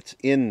tuner that's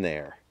in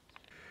there.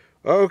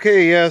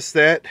 Okay, yes,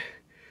 that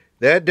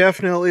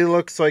definitely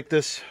looks like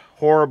this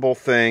horrible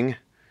thing.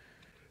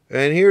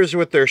 And here's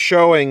what they're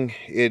showing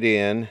it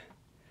in,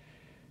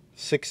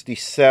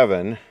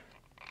 67.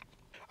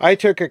 I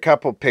took a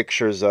couple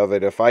pictures of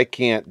it. If I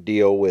can't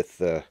deal with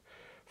the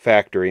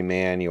factory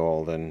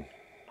manual, then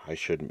I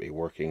shouldn't be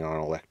working on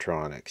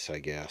electronics, I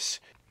guess.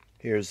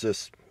 Here's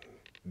this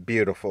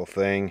beautiful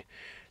thing.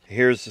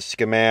 Here's the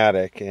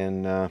schematic,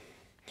 and I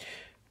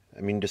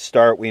mean, to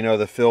start, we know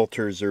the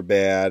filters are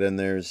bad, and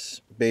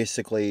there's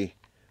basically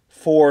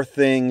 4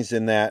 things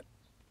in that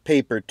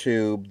paper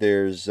tube.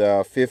 There's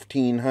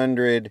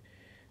 1500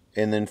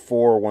 and then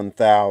 4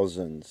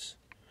 1000s.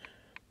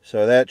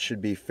 So that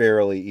should be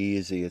fairly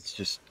easy. It's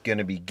just going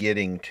to be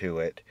getting to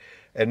it.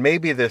 And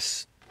maybe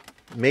this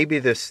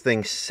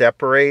thing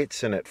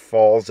separates and it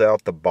falls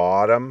out the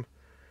bottom.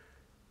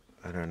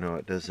 I don't know.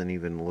 It doesn't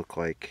even look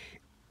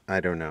like... I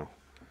don't know.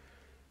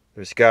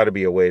 There's got to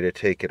be a way to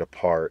take it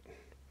apart.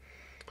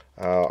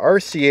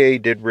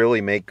 RCA did really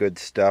make good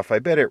stuff. I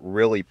bet it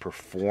really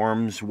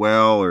performs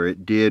well, or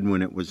it did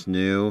when it was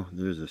new.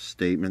 There's a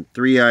statement.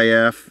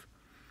 3IF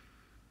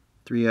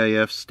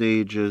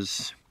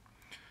stages.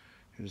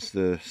 Here's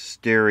the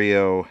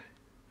stereo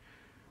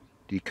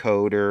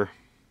decoder.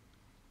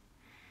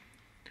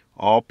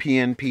 All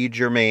PNP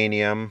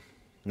germanium.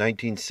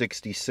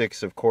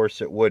 1966, of course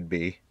it would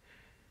be.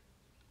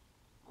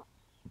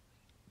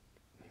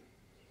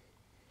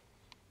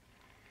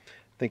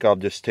 I think I'll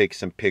just take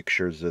some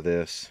pictures of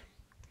this.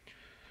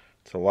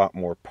 It's a lot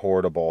more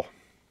portable.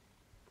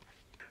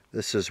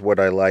 This is what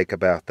I like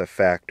about the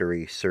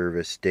factory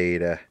service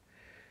data.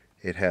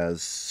 It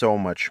has so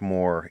much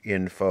more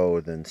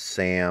info than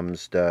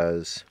SAMS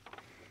does.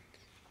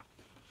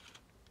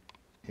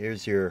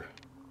 Here's your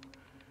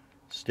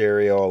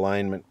stereo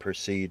alignment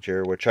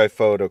procedure, which I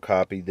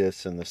photocopied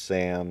this in the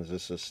SAMS.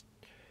 This is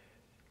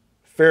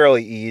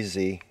fairly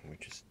easy. We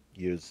just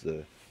use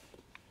the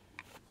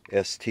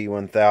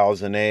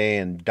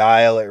ST1000A and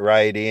dial it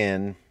right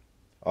in.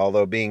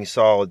 Although being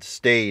solid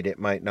state, it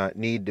might not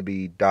need to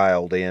be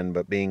dialed in,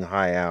 but being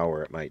high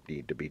hour, it might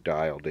need to be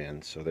dialed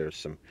in. So there's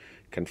some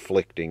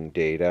conflicting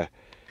data.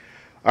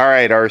 All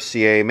right,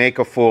 RCA, make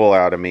a fool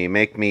out of me.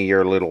 Make me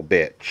your little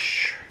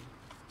bitch.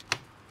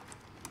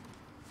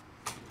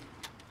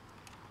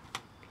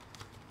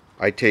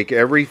 I take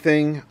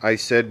everything I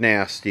said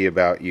nasty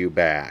about you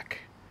back.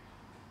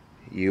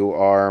 You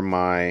are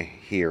my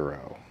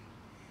hero.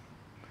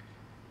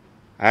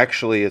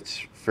 Actually, it's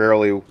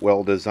fairly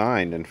well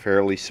designed and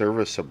fairly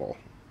serviceable.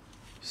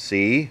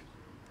 See?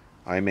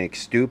 I make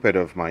stupid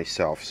of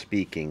myself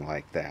speaking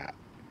like that.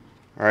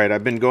 Alright,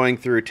 I've been going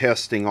through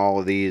testing all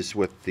of these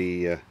with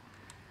the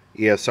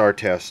ESR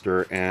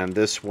tester, and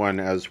this one,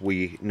 as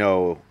we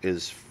know,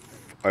 is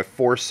a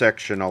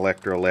 4-section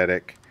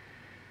electrolytic.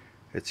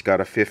 It's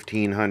got a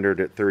 1500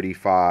 at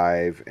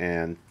 35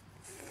 and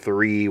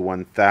 3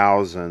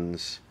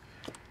 1000s,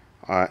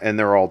 and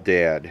they're all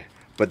dead.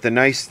 But the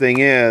nice thing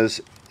is,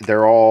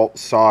 they're all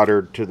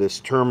soldered to this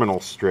terminal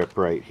strip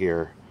right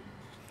here.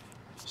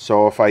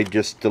 So if I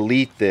just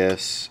delete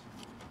this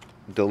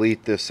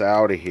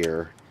out of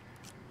here,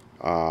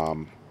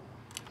 I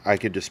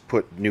could just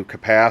put new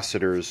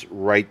capacitors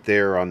right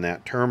there on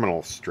that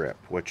terminal strip,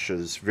 which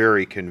is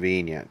very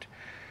convenient.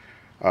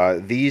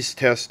 These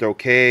test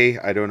okay.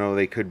 I don't know,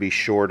 they could be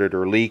shorted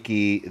or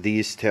leaky.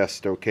 These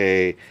test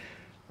okay.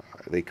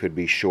 They could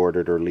be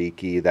shorted or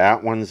leaky.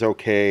 That one's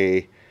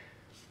okay.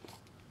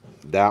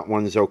 That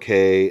one's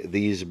okay.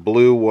 These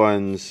blue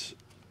ones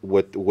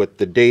with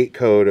the date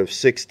code of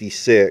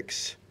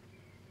 66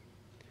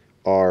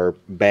 are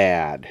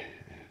bad.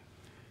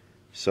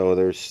 So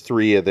there's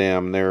 3 of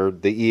them. They're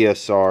the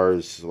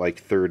ESR's like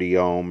 30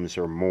 ohms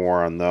or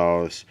more on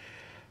those.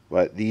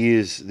 But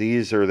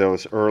these are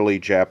those early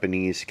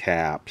Japanese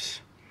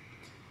caps.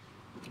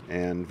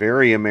 And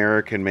very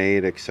American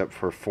made except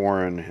for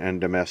foreign and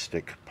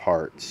domestic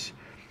parts.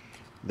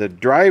 The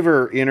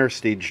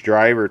interstage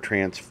driver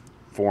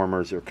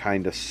transformers are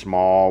kind of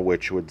small,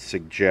 which would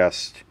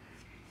suggest,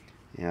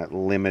 you know,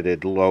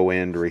 limited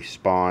low-end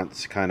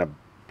response, kind of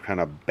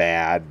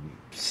bad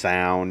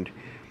sound.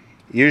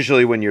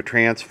 Usually when your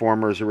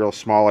transformers are real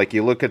small, like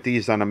you look at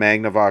these on a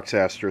Magnavox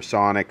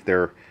Astrosonic,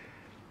 they're,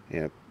 you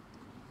know,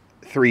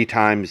 3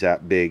 times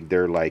that big.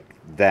 They're like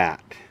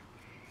that.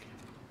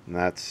 And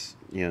that's,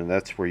 you know,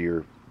 that's where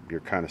your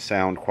kind of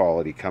sound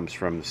quality comes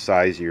from, the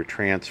size of your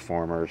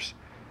transformers.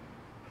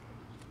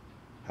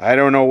 I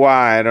don't know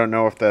why. I don't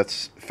know if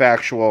that's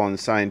factual and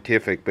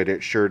scientific, but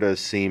it sure does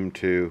seem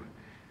to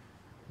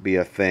be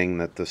a thing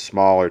that the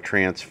smaller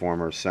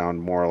transformers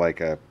sound more like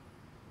a,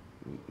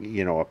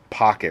 you know, a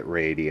pocket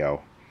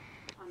radio.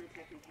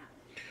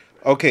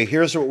 Okay,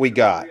 here's what we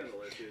got.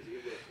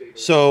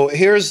 So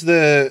here's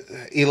the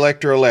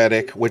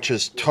electrolytic, which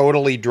is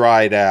totally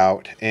dried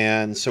out.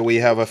 And so we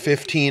have a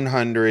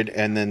 1500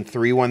 and then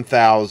 3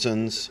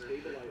 1000s.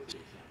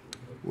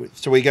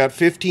 So we got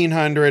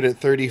 1500 at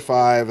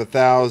 35,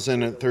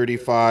 1000 at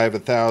 35,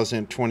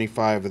 1000,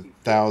 25,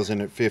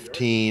 1000 at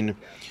 15.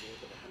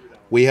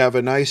 We have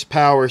a nice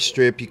power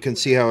strip. You can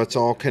see how it's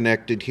all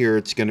connected here.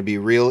 It's going to be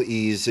real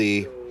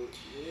easy.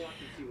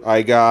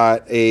 I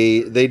got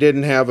they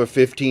didn't have a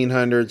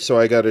 1500, so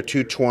I got a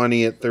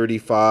 220 at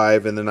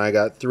 35, and then I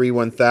got 3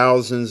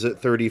 1000s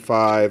at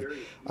 35.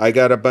 I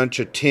got a bunch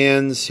of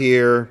 10s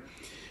here.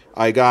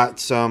 I got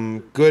some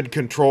good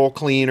control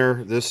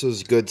cleaner. This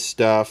is good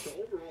stuff.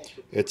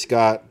 It's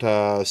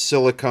got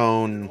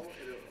silicone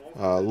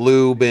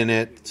lube in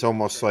it. It's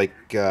almost like,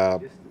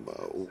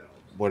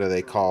 what do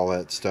they call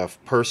that stuff?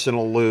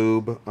 Personal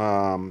lube.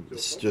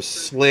 It's just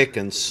slick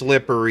and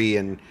slippery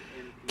and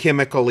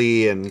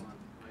chemically and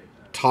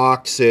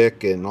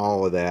toxic and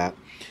all of that.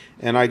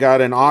 And I got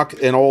an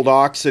old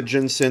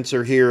oxygen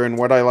sensor here, and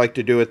what I like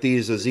to do with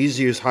these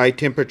use high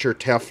temperature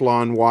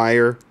Teflon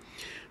wire.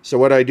 So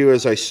what I do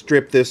is I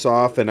strip this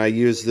off and I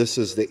use this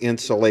as the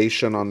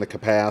insulation on the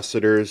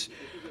capacitors.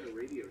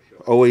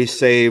 Always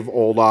save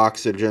old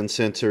oxygen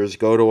sensors.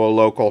 Go to a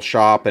local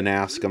shop and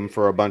ask them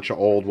for a bunch of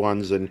old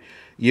ones, and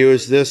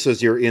use this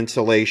as your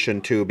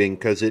insulation tubing,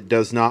 because it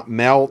does not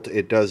melt,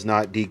 it does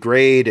not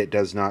degrade, it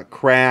does not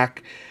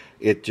crack.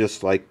 It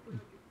just like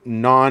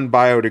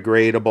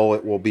non-biodegradable.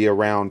 It will be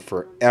around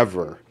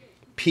forever.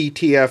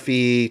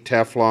 PTFE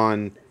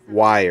Teflon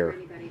wire.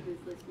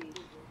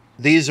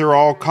 These are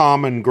all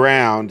common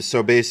ground,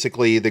 so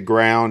basically the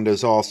ground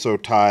is also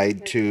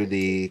tied to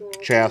the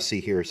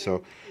chassis here.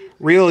 So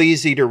real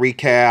easy to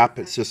recap.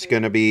 It's just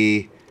going to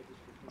be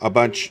a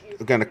bunch,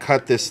 we're going to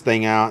cut this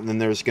thing out, and then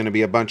there's going to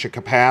be a bunch of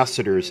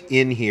capacitors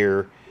in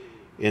here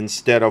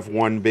instead of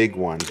one big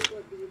one.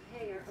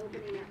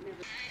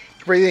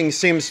 Everything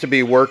seems to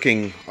be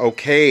working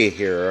okay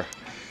here.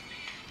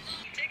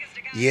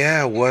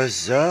 Yeah,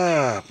 what's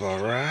up, all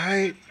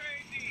right?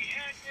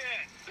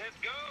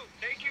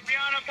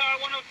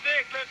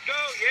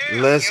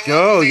 Let's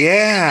go,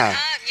 yeah.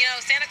 You know,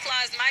 Santa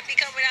Claus might be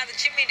coming out the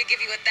chimney to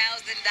give you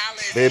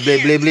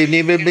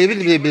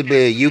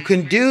 $1,000. You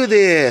can do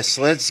this.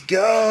 Let's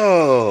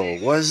go.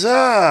 What's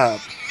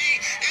up?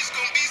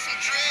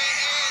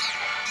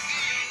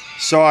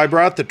 So I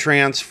brought the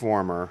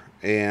transformer,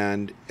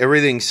 and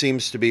everything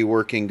seems to be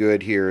working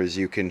good here, as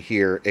you can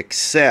hear,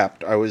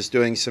 except I was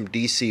doing some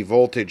DC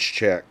voltage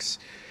checks.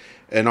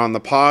 And on the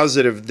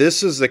positive,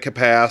 this is the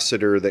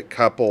capacitor that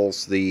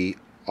couples the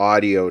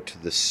audio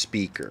to the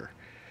speaker.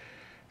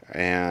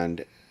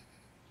 And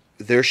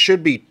there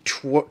should be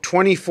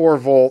 24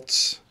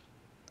 volts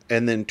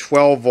and then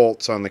 12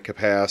 volts on the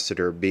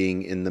capacitor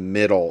being in the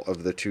middle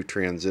of the two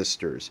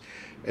transistors.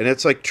 And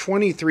it's like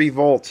 23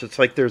 volts. It's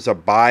like there's a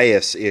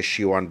bias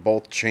issue on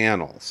both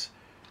channels.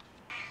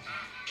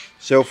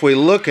 So if we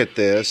look at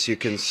this, you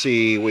can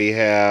see we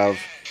have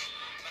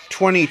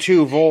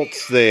 22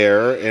 volts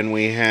there, and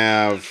we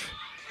have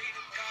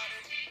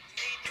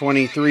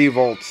 23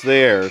 volts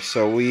there.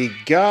 So we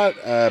got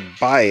a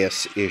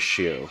bias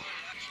issue.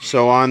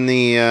 So on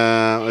the,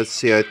 let's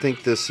see, I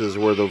think this is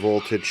where the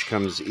voltage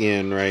comes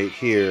in right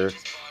here.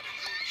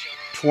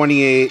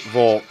 28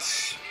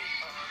 volts.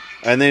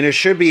 And then it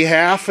should be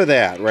half of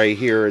that right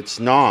here. It's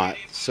not.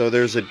 So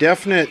there's a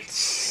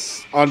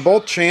definite, on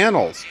both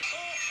channels.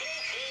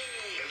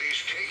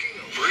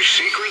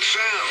 Secret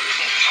sound.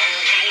 Power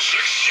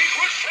 106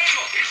 secret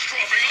signal is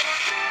dropping.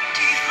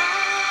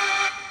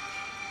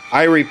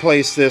 I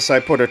replaced this. I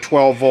put a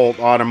 12 volt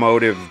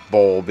automotive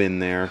bulb in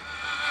there.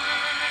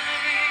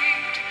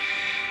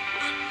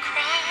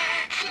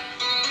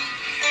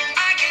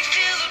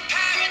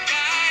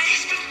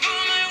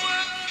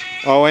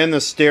 Oh, and the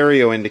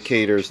stereo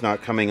indicator is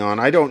not coming on.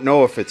 I don't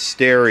know if it's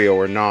stereo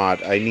or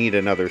not. I need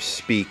another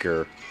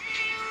speaker.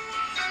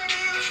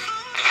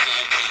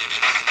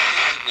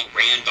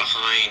 Ran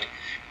behind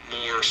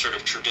more sort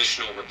of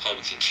traditional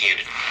Republican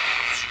candidates.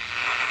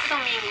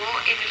 Domingo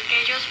en el que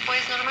ellos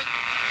pues normal.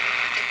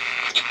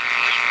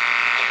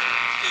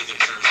 In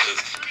terms of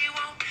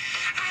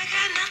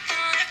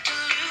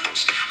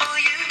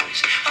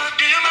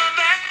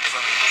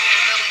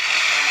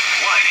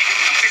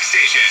music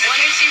station.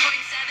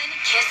 102.7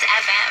 Kiss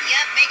FM.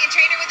 Yep, Megan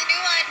Trainor with a new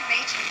one.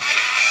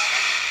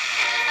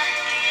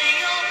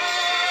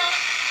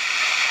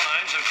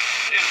 Lines of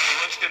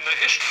influence in the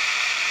history.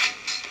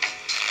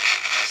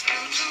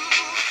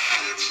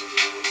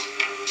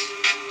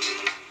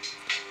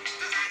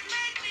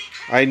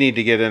 I need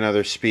to get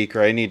another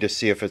speaker. I need to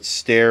see if it's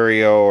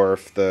stereo or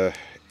if the...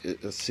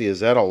 Let's see,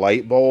 is that a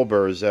light bulb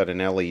or is that an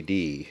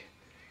LED?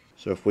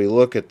 So if we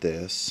look at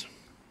this,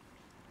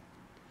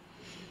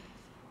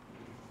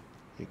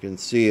 you can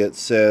see it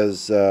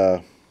says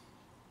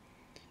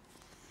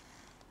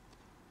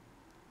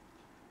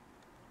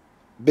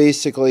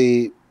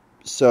basically,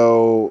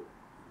 so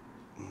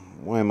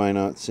why am I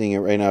not seeing it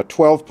right now?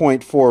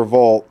 12.4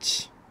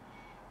 volts.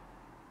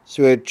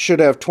 So it should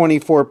have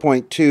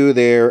 24.2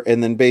 there,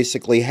 and then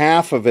basically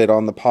half of it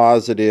on the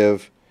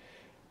positive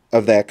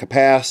of that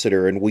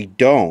capacitor, and we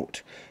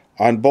don't.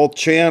 On both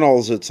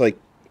channels, it's like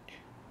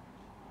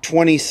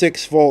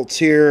 26 volts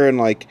here and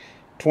like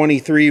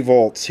 23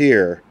 volts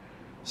here.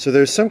 So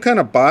there's some kind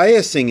of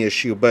biasing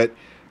issue, but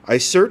I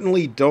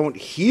certainly don't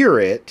hear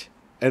it,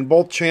 and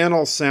both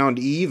channels sound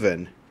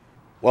even.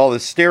 Well, the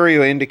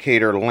stereo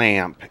indicator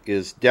lamp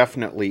is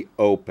definitely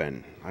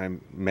open. I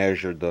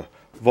measured the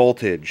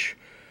voltage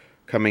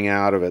coming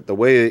out of it. The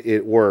way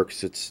it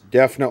works, it's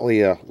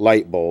definitely a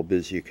light bulb,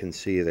 as you can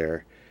see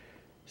there.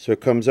 So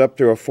it comes up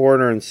to a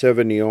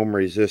 470 ohm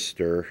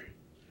resistor,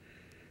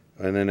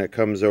 and then it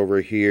comes over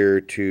here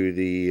to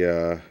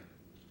the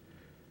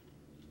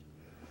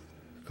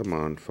come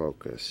on,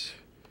 focus,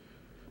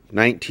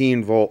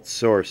 19 volt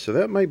source. So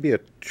that might be a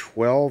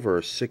 12 or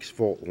a 6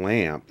 volt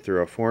lamp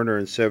through a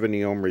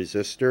 470 ohm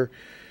resistor,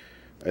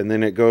 and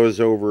then it goes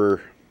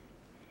over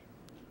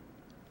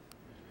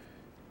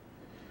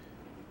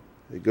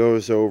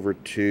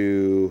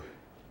to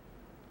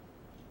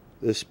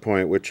this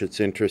point, which it's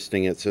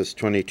interesting, it says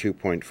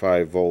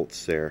 22.5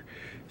 volts there.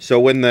 So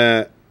when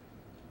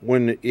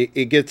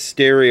it gets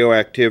stereo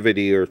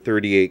activity or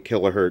 38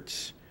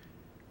 kilohertz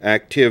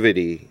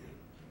activity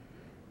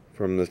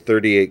from the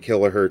 38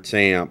 kilohertz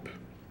amp,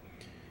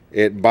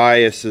 it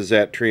biases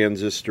that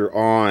transistor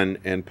on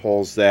and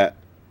pulls that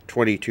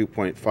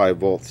 22.5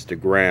 volts to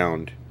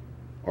ground,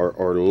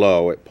 or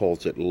low. It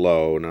pulls it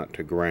low, not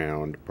to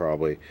ground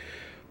probably.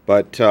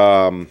 But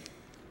so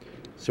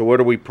what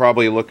are we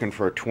probably looking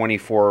for? A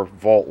 24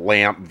 volt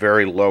lamp,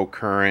 very low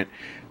current.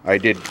 I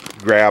did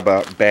grab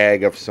a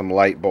bag of some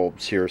light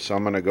bulbs here, so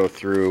I'm going to go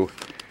through.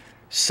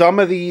 Some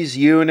of these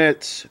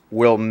units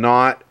will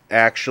not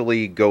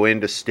actually go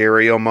into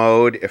stereo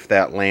mode if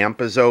that lamp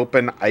is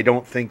open. I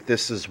don't think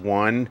this is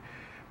one,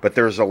 but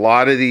there's a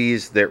lot of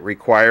these that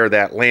require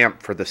that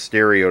lamp for the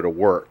stereo to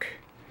work.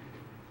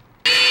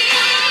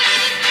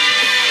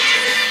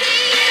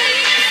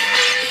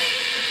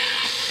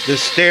 The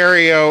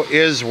stereo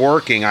is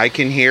working. I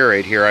can hear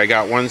it here. I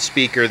got one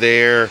speaker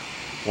there,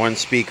 one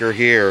speaker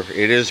here.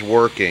 It is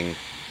working.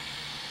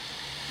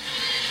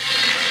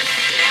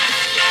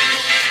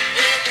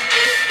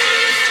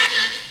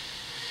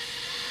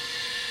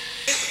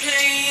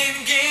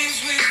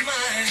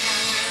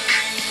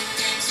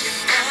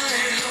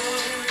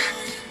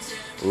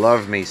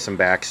 Love me some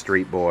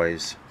Backstreet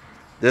Boys.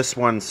 This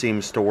one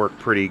seems to work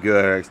pretty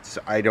good.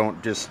 I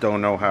just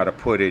don't know how to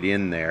put it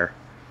in there.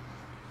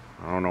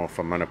 I don't know if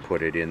I'm going to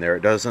put it in there.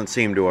 It doesn't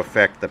seem to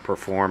affect the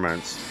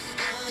performance.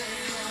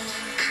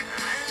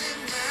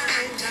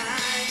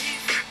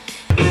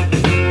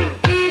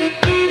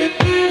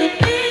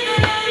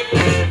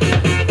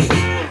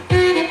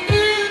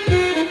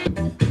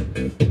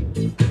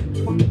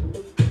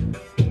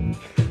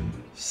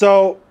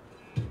 So,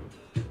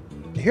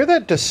 hear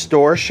that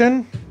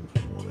distortion?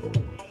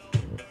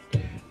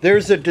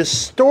 There's a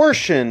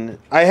distortion.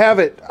 I have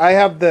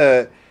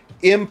the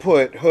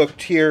input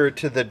hooked here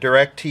to the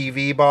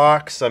DirecTV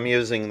box. I'm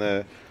using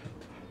the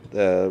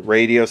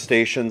radio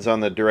stations on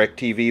the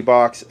DirecTV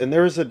box, and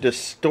there's a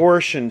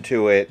distortion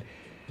to it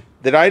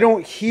that I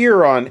don't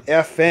hear on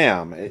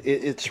FM.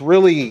 It's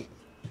really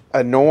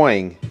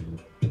annoying.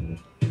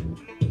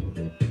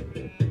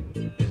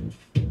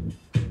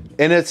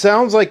 And it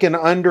sounds like an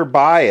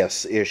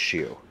underbias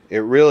issue.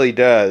 It really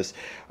does.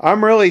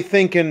 I'm really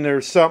thinking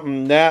there's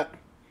something that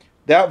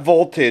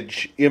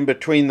voltage in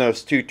between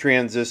those two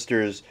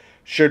transistors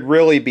should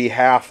really be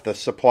half the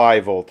supply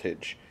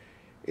voltage.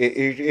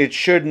 It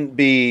shouldn't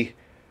be.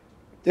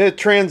 The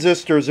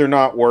transistors are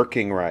not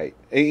working right.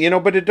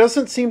 But it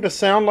doesn't seem to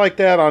sound like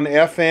that on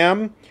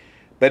FM.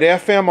 But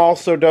FM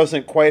also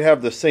doesn't quite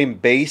have the same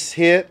bass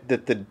hit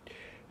that the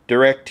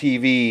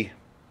DirecTV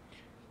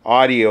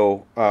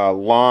audio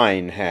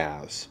line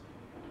has.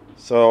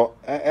 So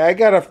I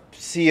gotta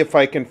see if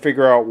I can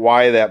figure out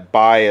why that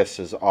bias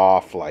is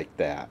off like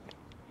that.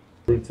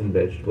 Fruits and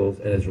vegetables,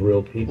 and as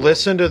real people.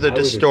 Listen to the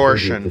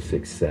distortion. The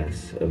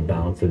success of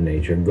Balance of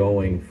Nature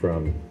going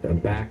from a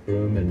back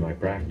room in my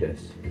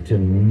practice to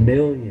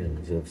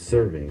millions of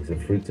servings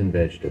of fruits and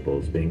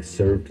vegetables being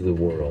served to the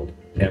world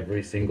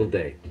every single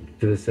day,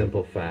 to the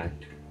simple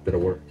fact that it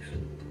works.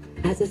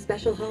 As a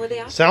special holiday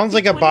offer, Sounds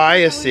like a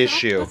bias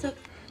issue.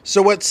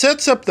 So what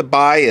sets up the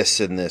bias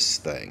in this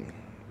thing,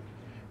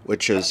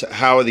 which is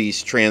how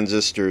these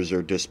transistors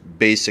are just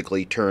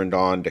basically turned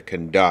on to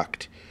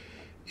conduct,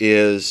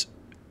 is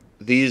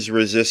these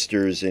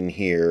resistors in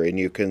here, and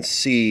you can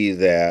see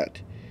that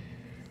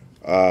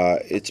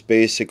it's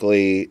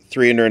basically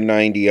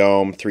 390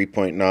 ohm,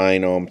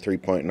 3.9 ohm,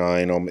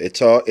 3.9 ohm.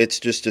 It's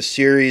just a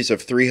series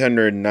of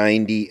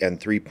 390 and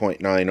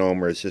 3.9 ohm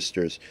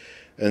resistors.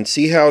 And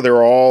see how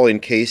they're all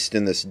encased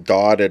in this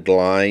dotted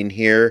line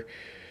here?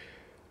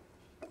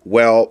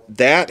 Well,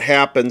 that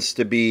happens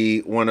to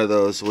be one of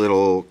those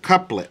little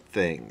couplet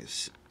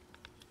things.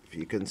 If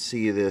you can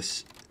see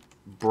this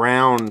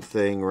brown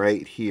thing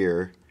right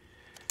here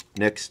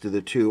next to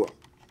the two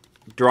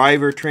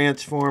driver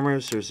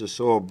transformers, there's this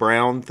little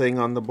brown thing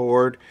on the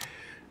board.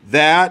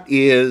 That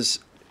is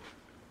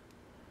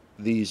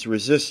these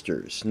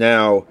resistors.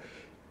 Now,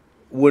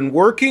 when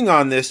working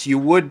on this, you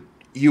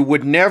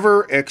would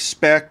never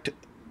expect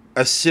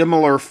a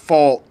similar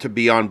fault to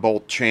be on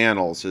both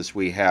channels as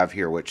we have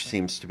here, which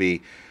seems to be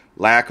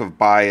lack of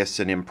bias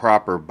and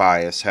improper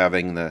bias,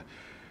 having the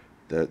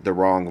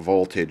wrong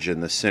voltage in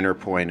the center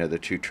point of the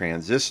two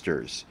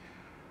transistors.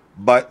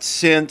 But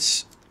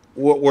since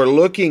what we're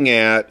looking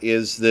at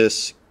is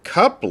this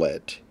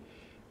couplet,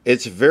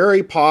 it's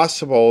very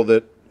possible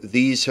that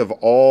these have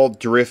all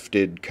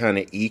drifted kind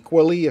of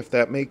equally, if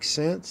that makes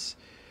sense.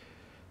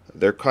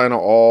 They're kind of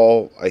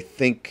all, I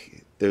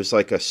think there's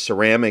like a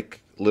ceramic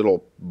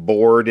little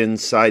board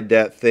inside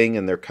that thing,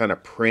 and they're kind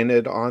of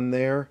printed on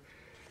there.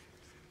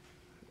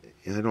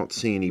 I don't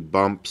see any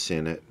bumps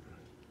in it.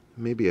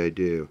 Maybe I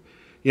do.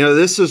 You know,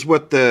 this is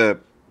what the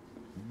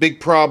big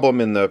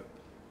problem in the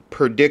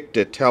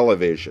Predicta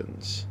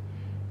televisions.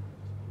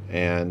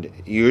 And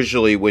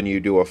usually when you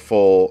do a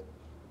full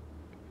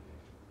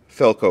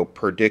Philco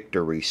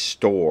Predicta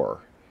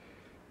restore,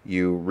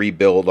 you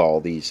rebuild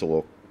all these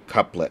little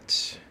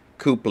couplets,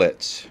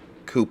 couplet.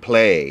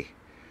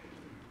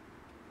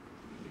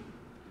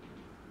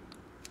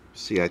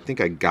 See, I think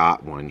I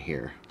got one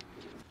here.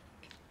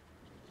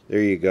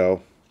 There you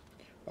go.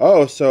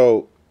 Oh,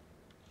 so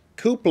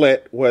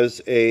couplet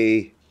was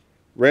a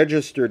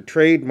registered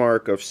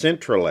trademark of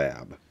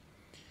Centralab.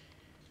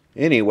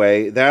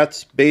 Anyway,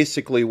 that's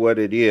basically what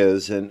it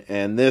is,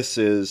 and this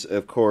is,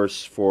 of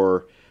course,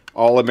 for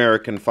all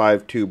American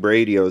 5-tube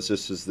radios.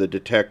 This is the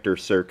detector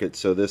circuit,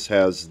 so this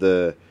has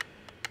all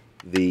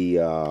the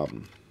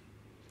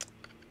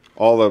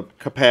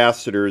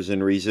capacitors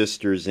and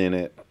resistors in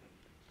it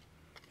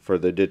for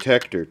the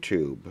detector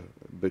tube.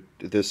 But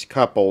this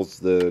couples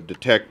the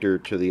detector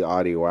to the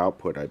audio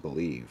output, I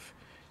believe,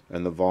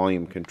 and the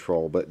volume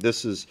control. But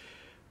this is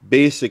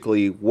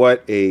basically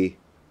what a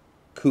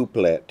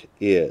couplet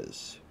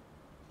is.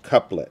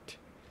 Couplet.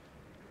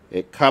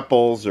 It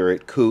couples or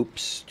it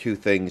coops two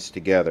things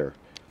together.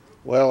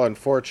 Well,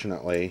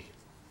 unfortunately,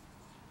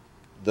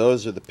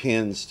 those are the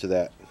pins to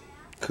that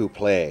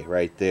couplet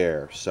right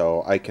there.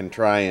 So I can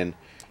try and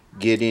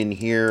get in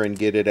here and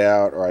get it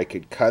out, or I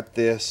could cut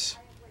this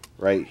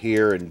right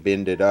here and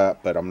bend it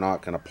up, but I'm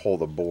not going to pull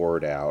the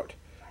board out.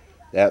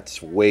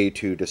 That's way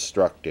too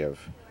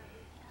destructive.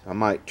 I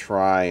might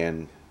try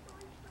and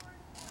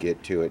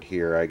get to it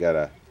here. I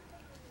gotta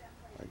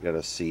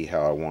see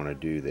how I want to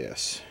do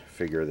this,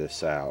 figure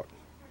this out.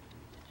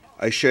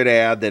 I should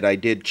add that I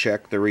did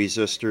check the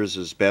resistors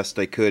as best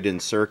I could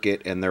in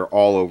circuit, and they're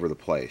all over the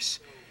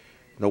place.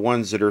 The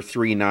ones that are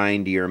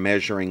 390 are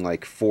measuring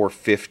like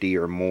 450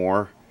 or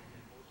more.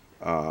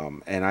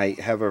 And I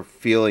have a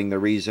feeling the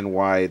reason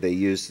why they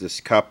use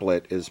this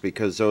couplet is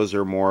because those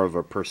are more of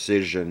a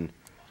precision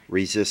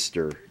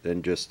resistor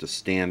than just a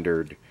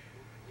standard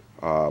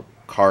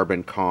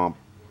carbon comp.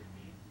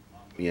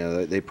 You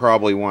know, they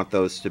probably want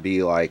those to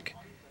be like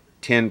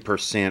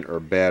 10% or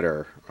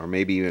better, or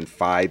maybe even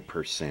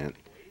 5%.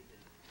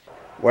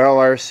 Well,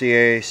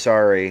 RCA,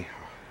 sorry,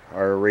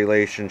 our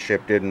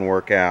relationship didn't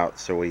work out,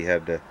 so we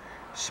had to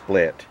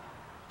split.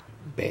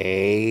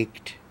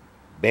 Baked.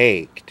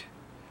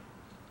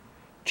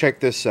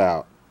 Check this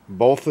out.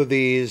 Both of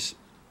these,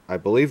 I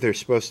believe they're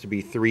supposed to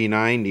be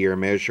 390, are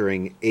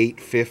measuring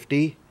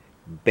 850.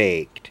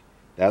 Baked.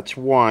 That's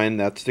one.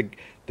 That's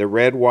the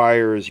red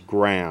wire is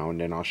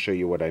ground, and I'll show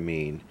you what I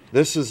mean.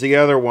 This is the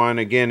other one.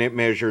 Again, it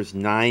measures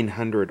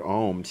 900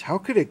 ohms. How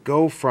could it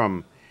go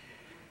from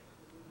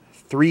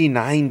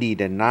 390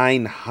 to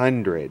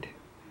 900?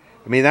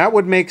 I mean, that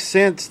would make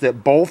sense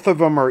that both of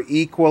them are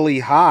equally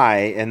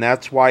high, and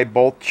that's why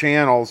both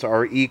channels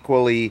are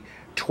equally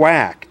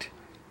twacked.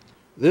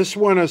 This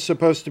one is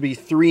supposed to be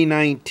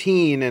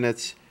 319, and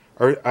it's,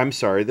 or I'm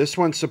sorry, this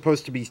one's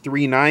supposed to be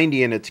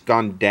 390 and it's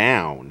gone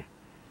down.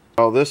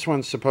 Well, this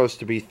one's supposed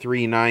to be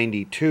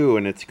 392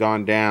 and it's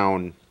gone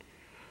down.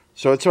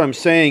 So that's what I'm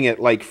saying, it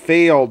like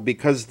failed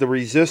because the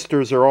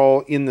resistors are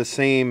all in the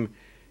same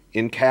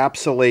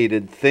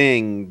encapsulated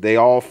thing. They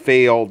all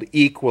failed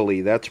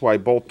equally. That's why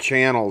both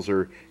channels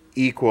are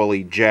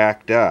equally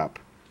jacked up.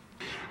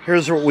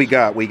 Here's what we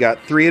got. We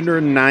got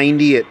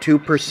 390 at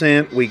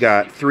 2%. We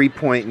got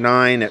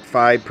 3.9 at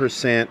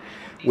 5%.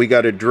 We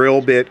got a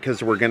drill bit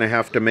because we're going to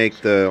have to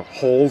make the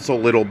holes a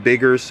little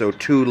bigger so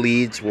 2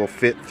 leads will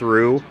fit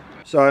through.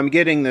 So I'm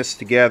getting this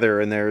together,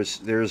 and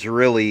there's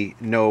really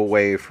no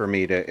way for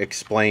me to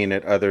explain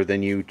it other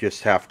than you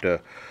just have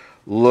to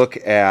look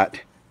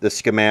at the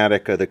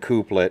schematic of the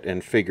couplet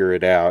and figure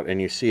it out.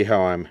 And you see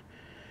how I'm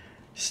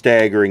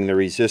staggering the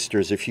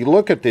resistors. If you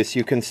look at this,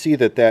 you can see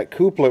that that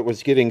couplet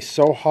was getting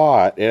so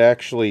hot, it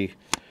actually,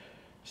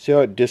 see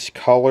how it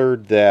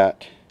discolored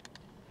that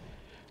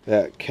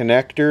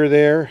connector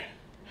there?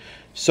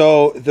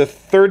 So the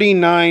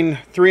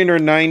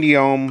 390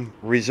 ohm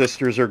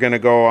resistors are going to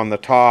go on the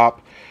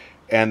top,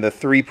 and the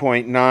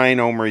 3.9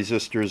 ohm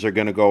resistors are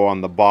going to go on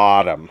the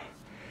bottom.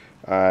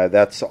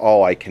 That's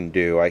all I can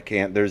do. I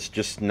can't, there's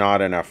just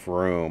not enough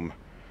room.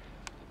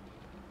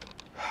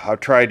 I'll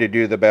try to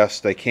do the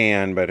best I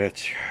can, but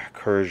it's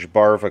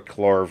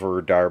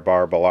Barvaklorver dar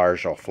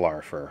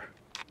Barbalargelflarfer.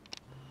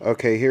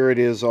 Okay, here it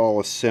is all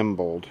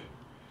assembled.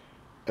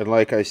 And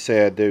like I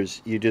said,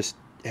 you just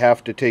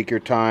have to take your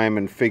time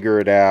and figure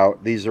it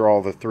out. These are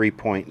all the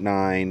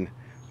 3.9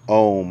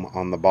 ohm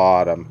on the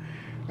bottom.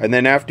 And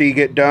then after you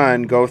get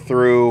done, go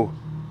through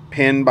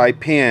pin by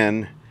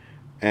pin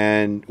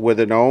and with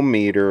an ohm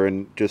meter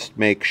and just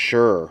make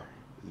sure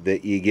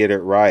that you get it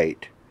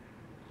right.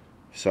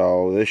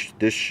 So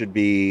this should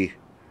be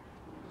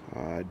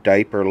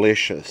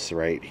diaperlicious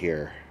right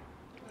here.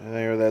 And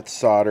there, that's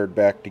soldered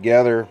back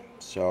together.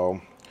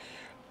 So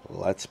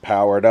let's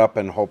power it up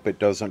and hope it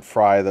doesn't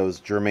fry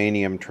those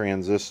germanium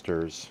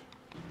transistors.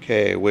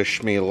 Okay,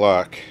 wish me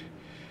luck.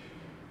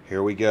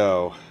 Here we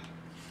go.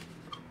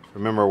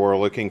 Remember, we're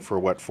looking for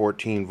what,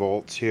 14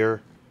 volts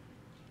here?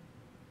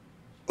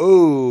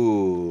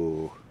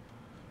 Ooh,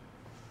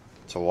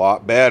 it's a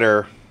lot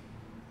better.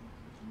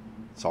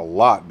 It's a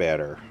lot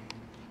better.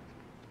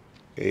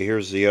 Okay,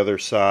 here's the other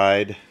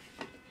side.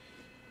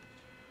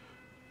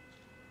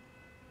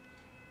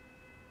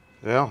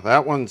 Well,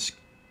 that one's,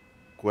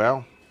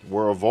 well,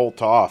 we're a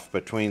volt off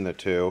between the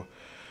two.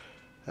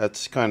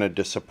 That's kind of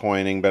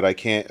disappointing, but I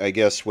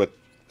guess with,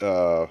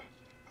 I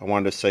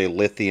wanted to say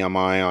lithium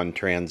ion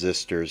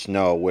transistors.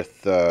 No,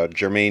 with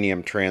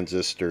germanium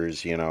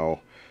transistors, you know,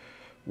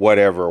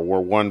 whatever, we're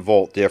 1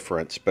 volt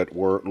difference, but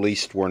at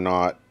least we're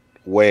not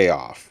way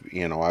off.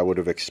 You know, I would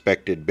have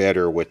expected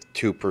better with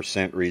 2%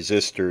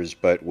 resistors,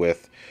 but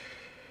with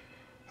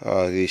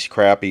these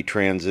crappy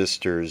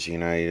transistors, you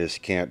know, you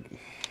just can't.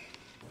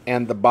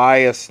 And the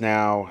bias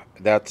now,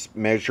 that's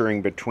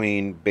measuring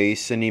between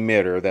base and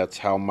emitter. That's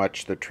how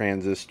much the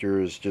transistor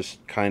is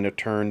just kind of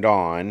turned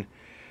on.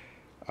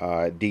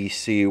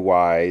 DC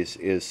wise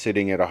is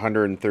sitting at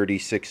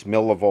 136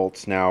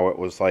 millivolts now. It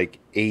was like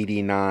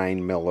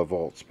 89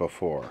 millivolts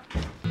before.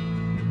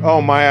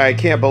 Oh my, I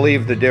can't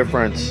believe the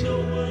difference.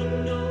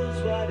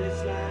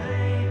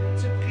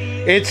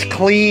 It's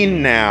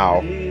clean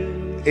now.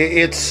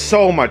 It's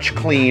so much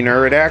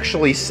cleaner. It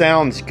actually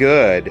sounds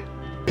good.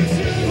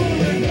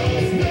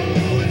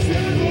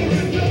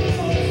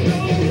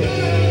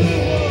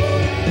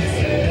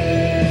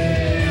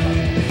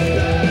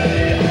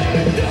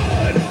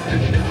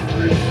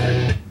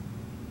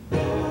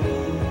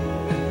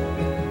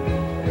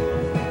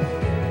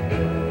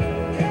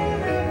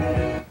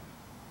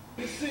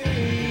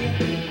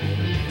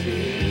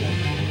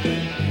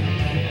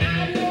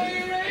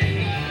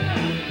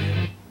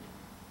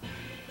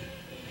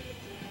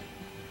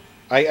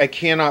 I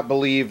cannot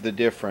believe the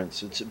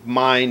difference. It's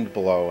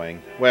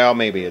mind-blowing. Well,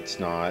 maybe it's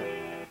not.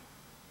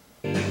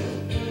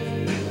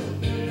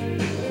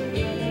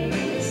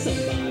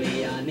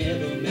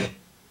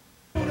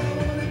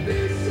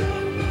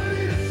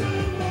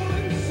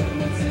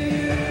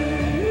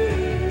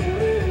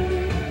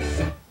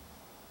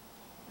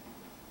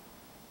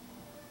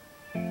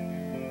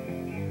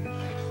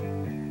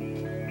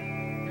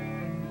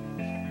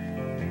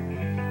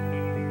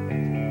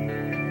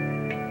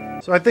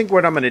 So I think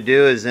what I'm going to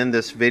do is end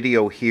this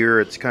video here.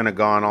 It's kind of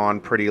gone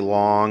on pretty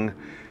long.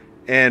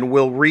 And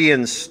we'll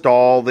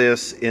reinstall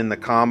this in the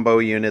combo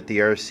unit, the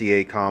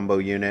RCA combo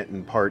unit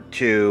in part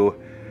 2.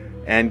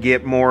 And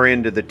get more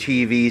into the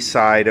TV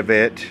side of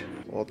it.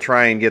 We'll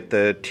try and get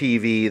the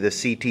TV, the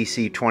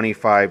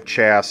CTC25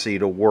 chassis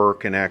to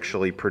work and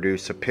actually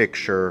produce a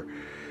picture.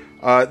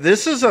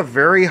 This is a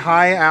very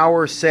high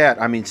hour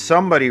set. I mean,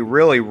 somebody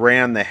really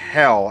ran the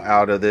hell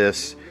out of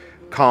this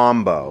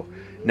combo.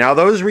 Now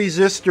those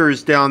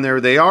resistors down there,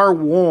 they are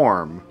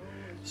warm,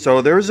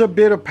 so there's a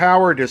bit of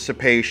power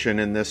dissipation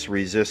in this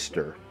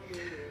resistor.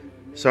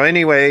 So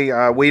anyway,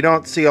 we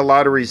don't see a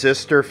lot of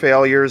resistor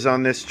failures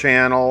on this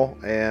channel,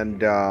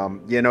 and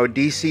you know,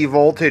 DC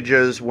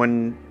voltages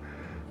when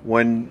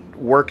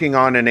working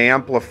on an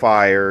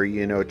amplifier,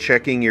 you know,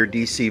 checking your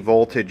DC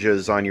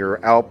voltages on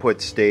your output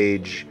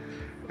stage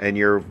and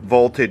your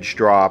voltage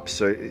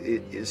drops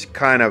is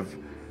kind of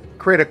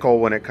critical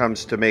when it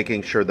comes to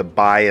making sure the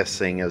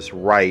biasing is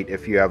right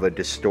if you have a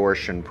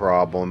distortion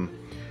problem.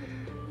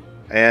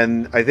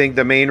 And I think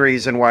the main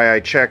reason why I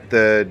checked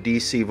the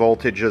DC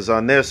voltages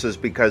on this is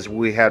because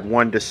we had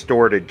one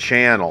distorted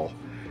channel.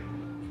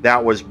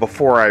 that was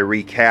before I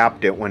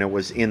recapped it when it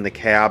was in the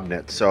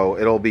cabinet. So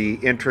it'll be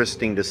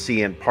interesting to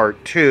see in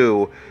part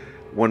 2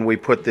 when we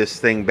put this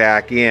thing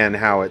back in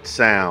how it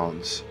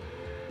sounds.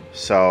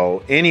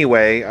 So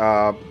anyway,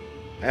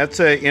 that's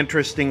an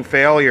interesting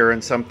failure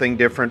and something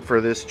different for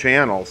this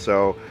channel.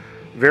 So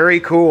very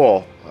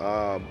cool.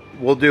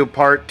 We'll do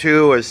part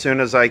 2 as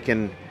soon as I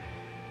can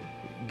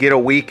get a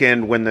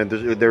weekend when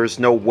there's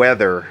no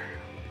weather.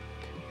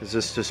 It's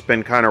just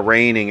been kind of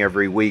raining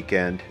every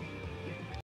weekend.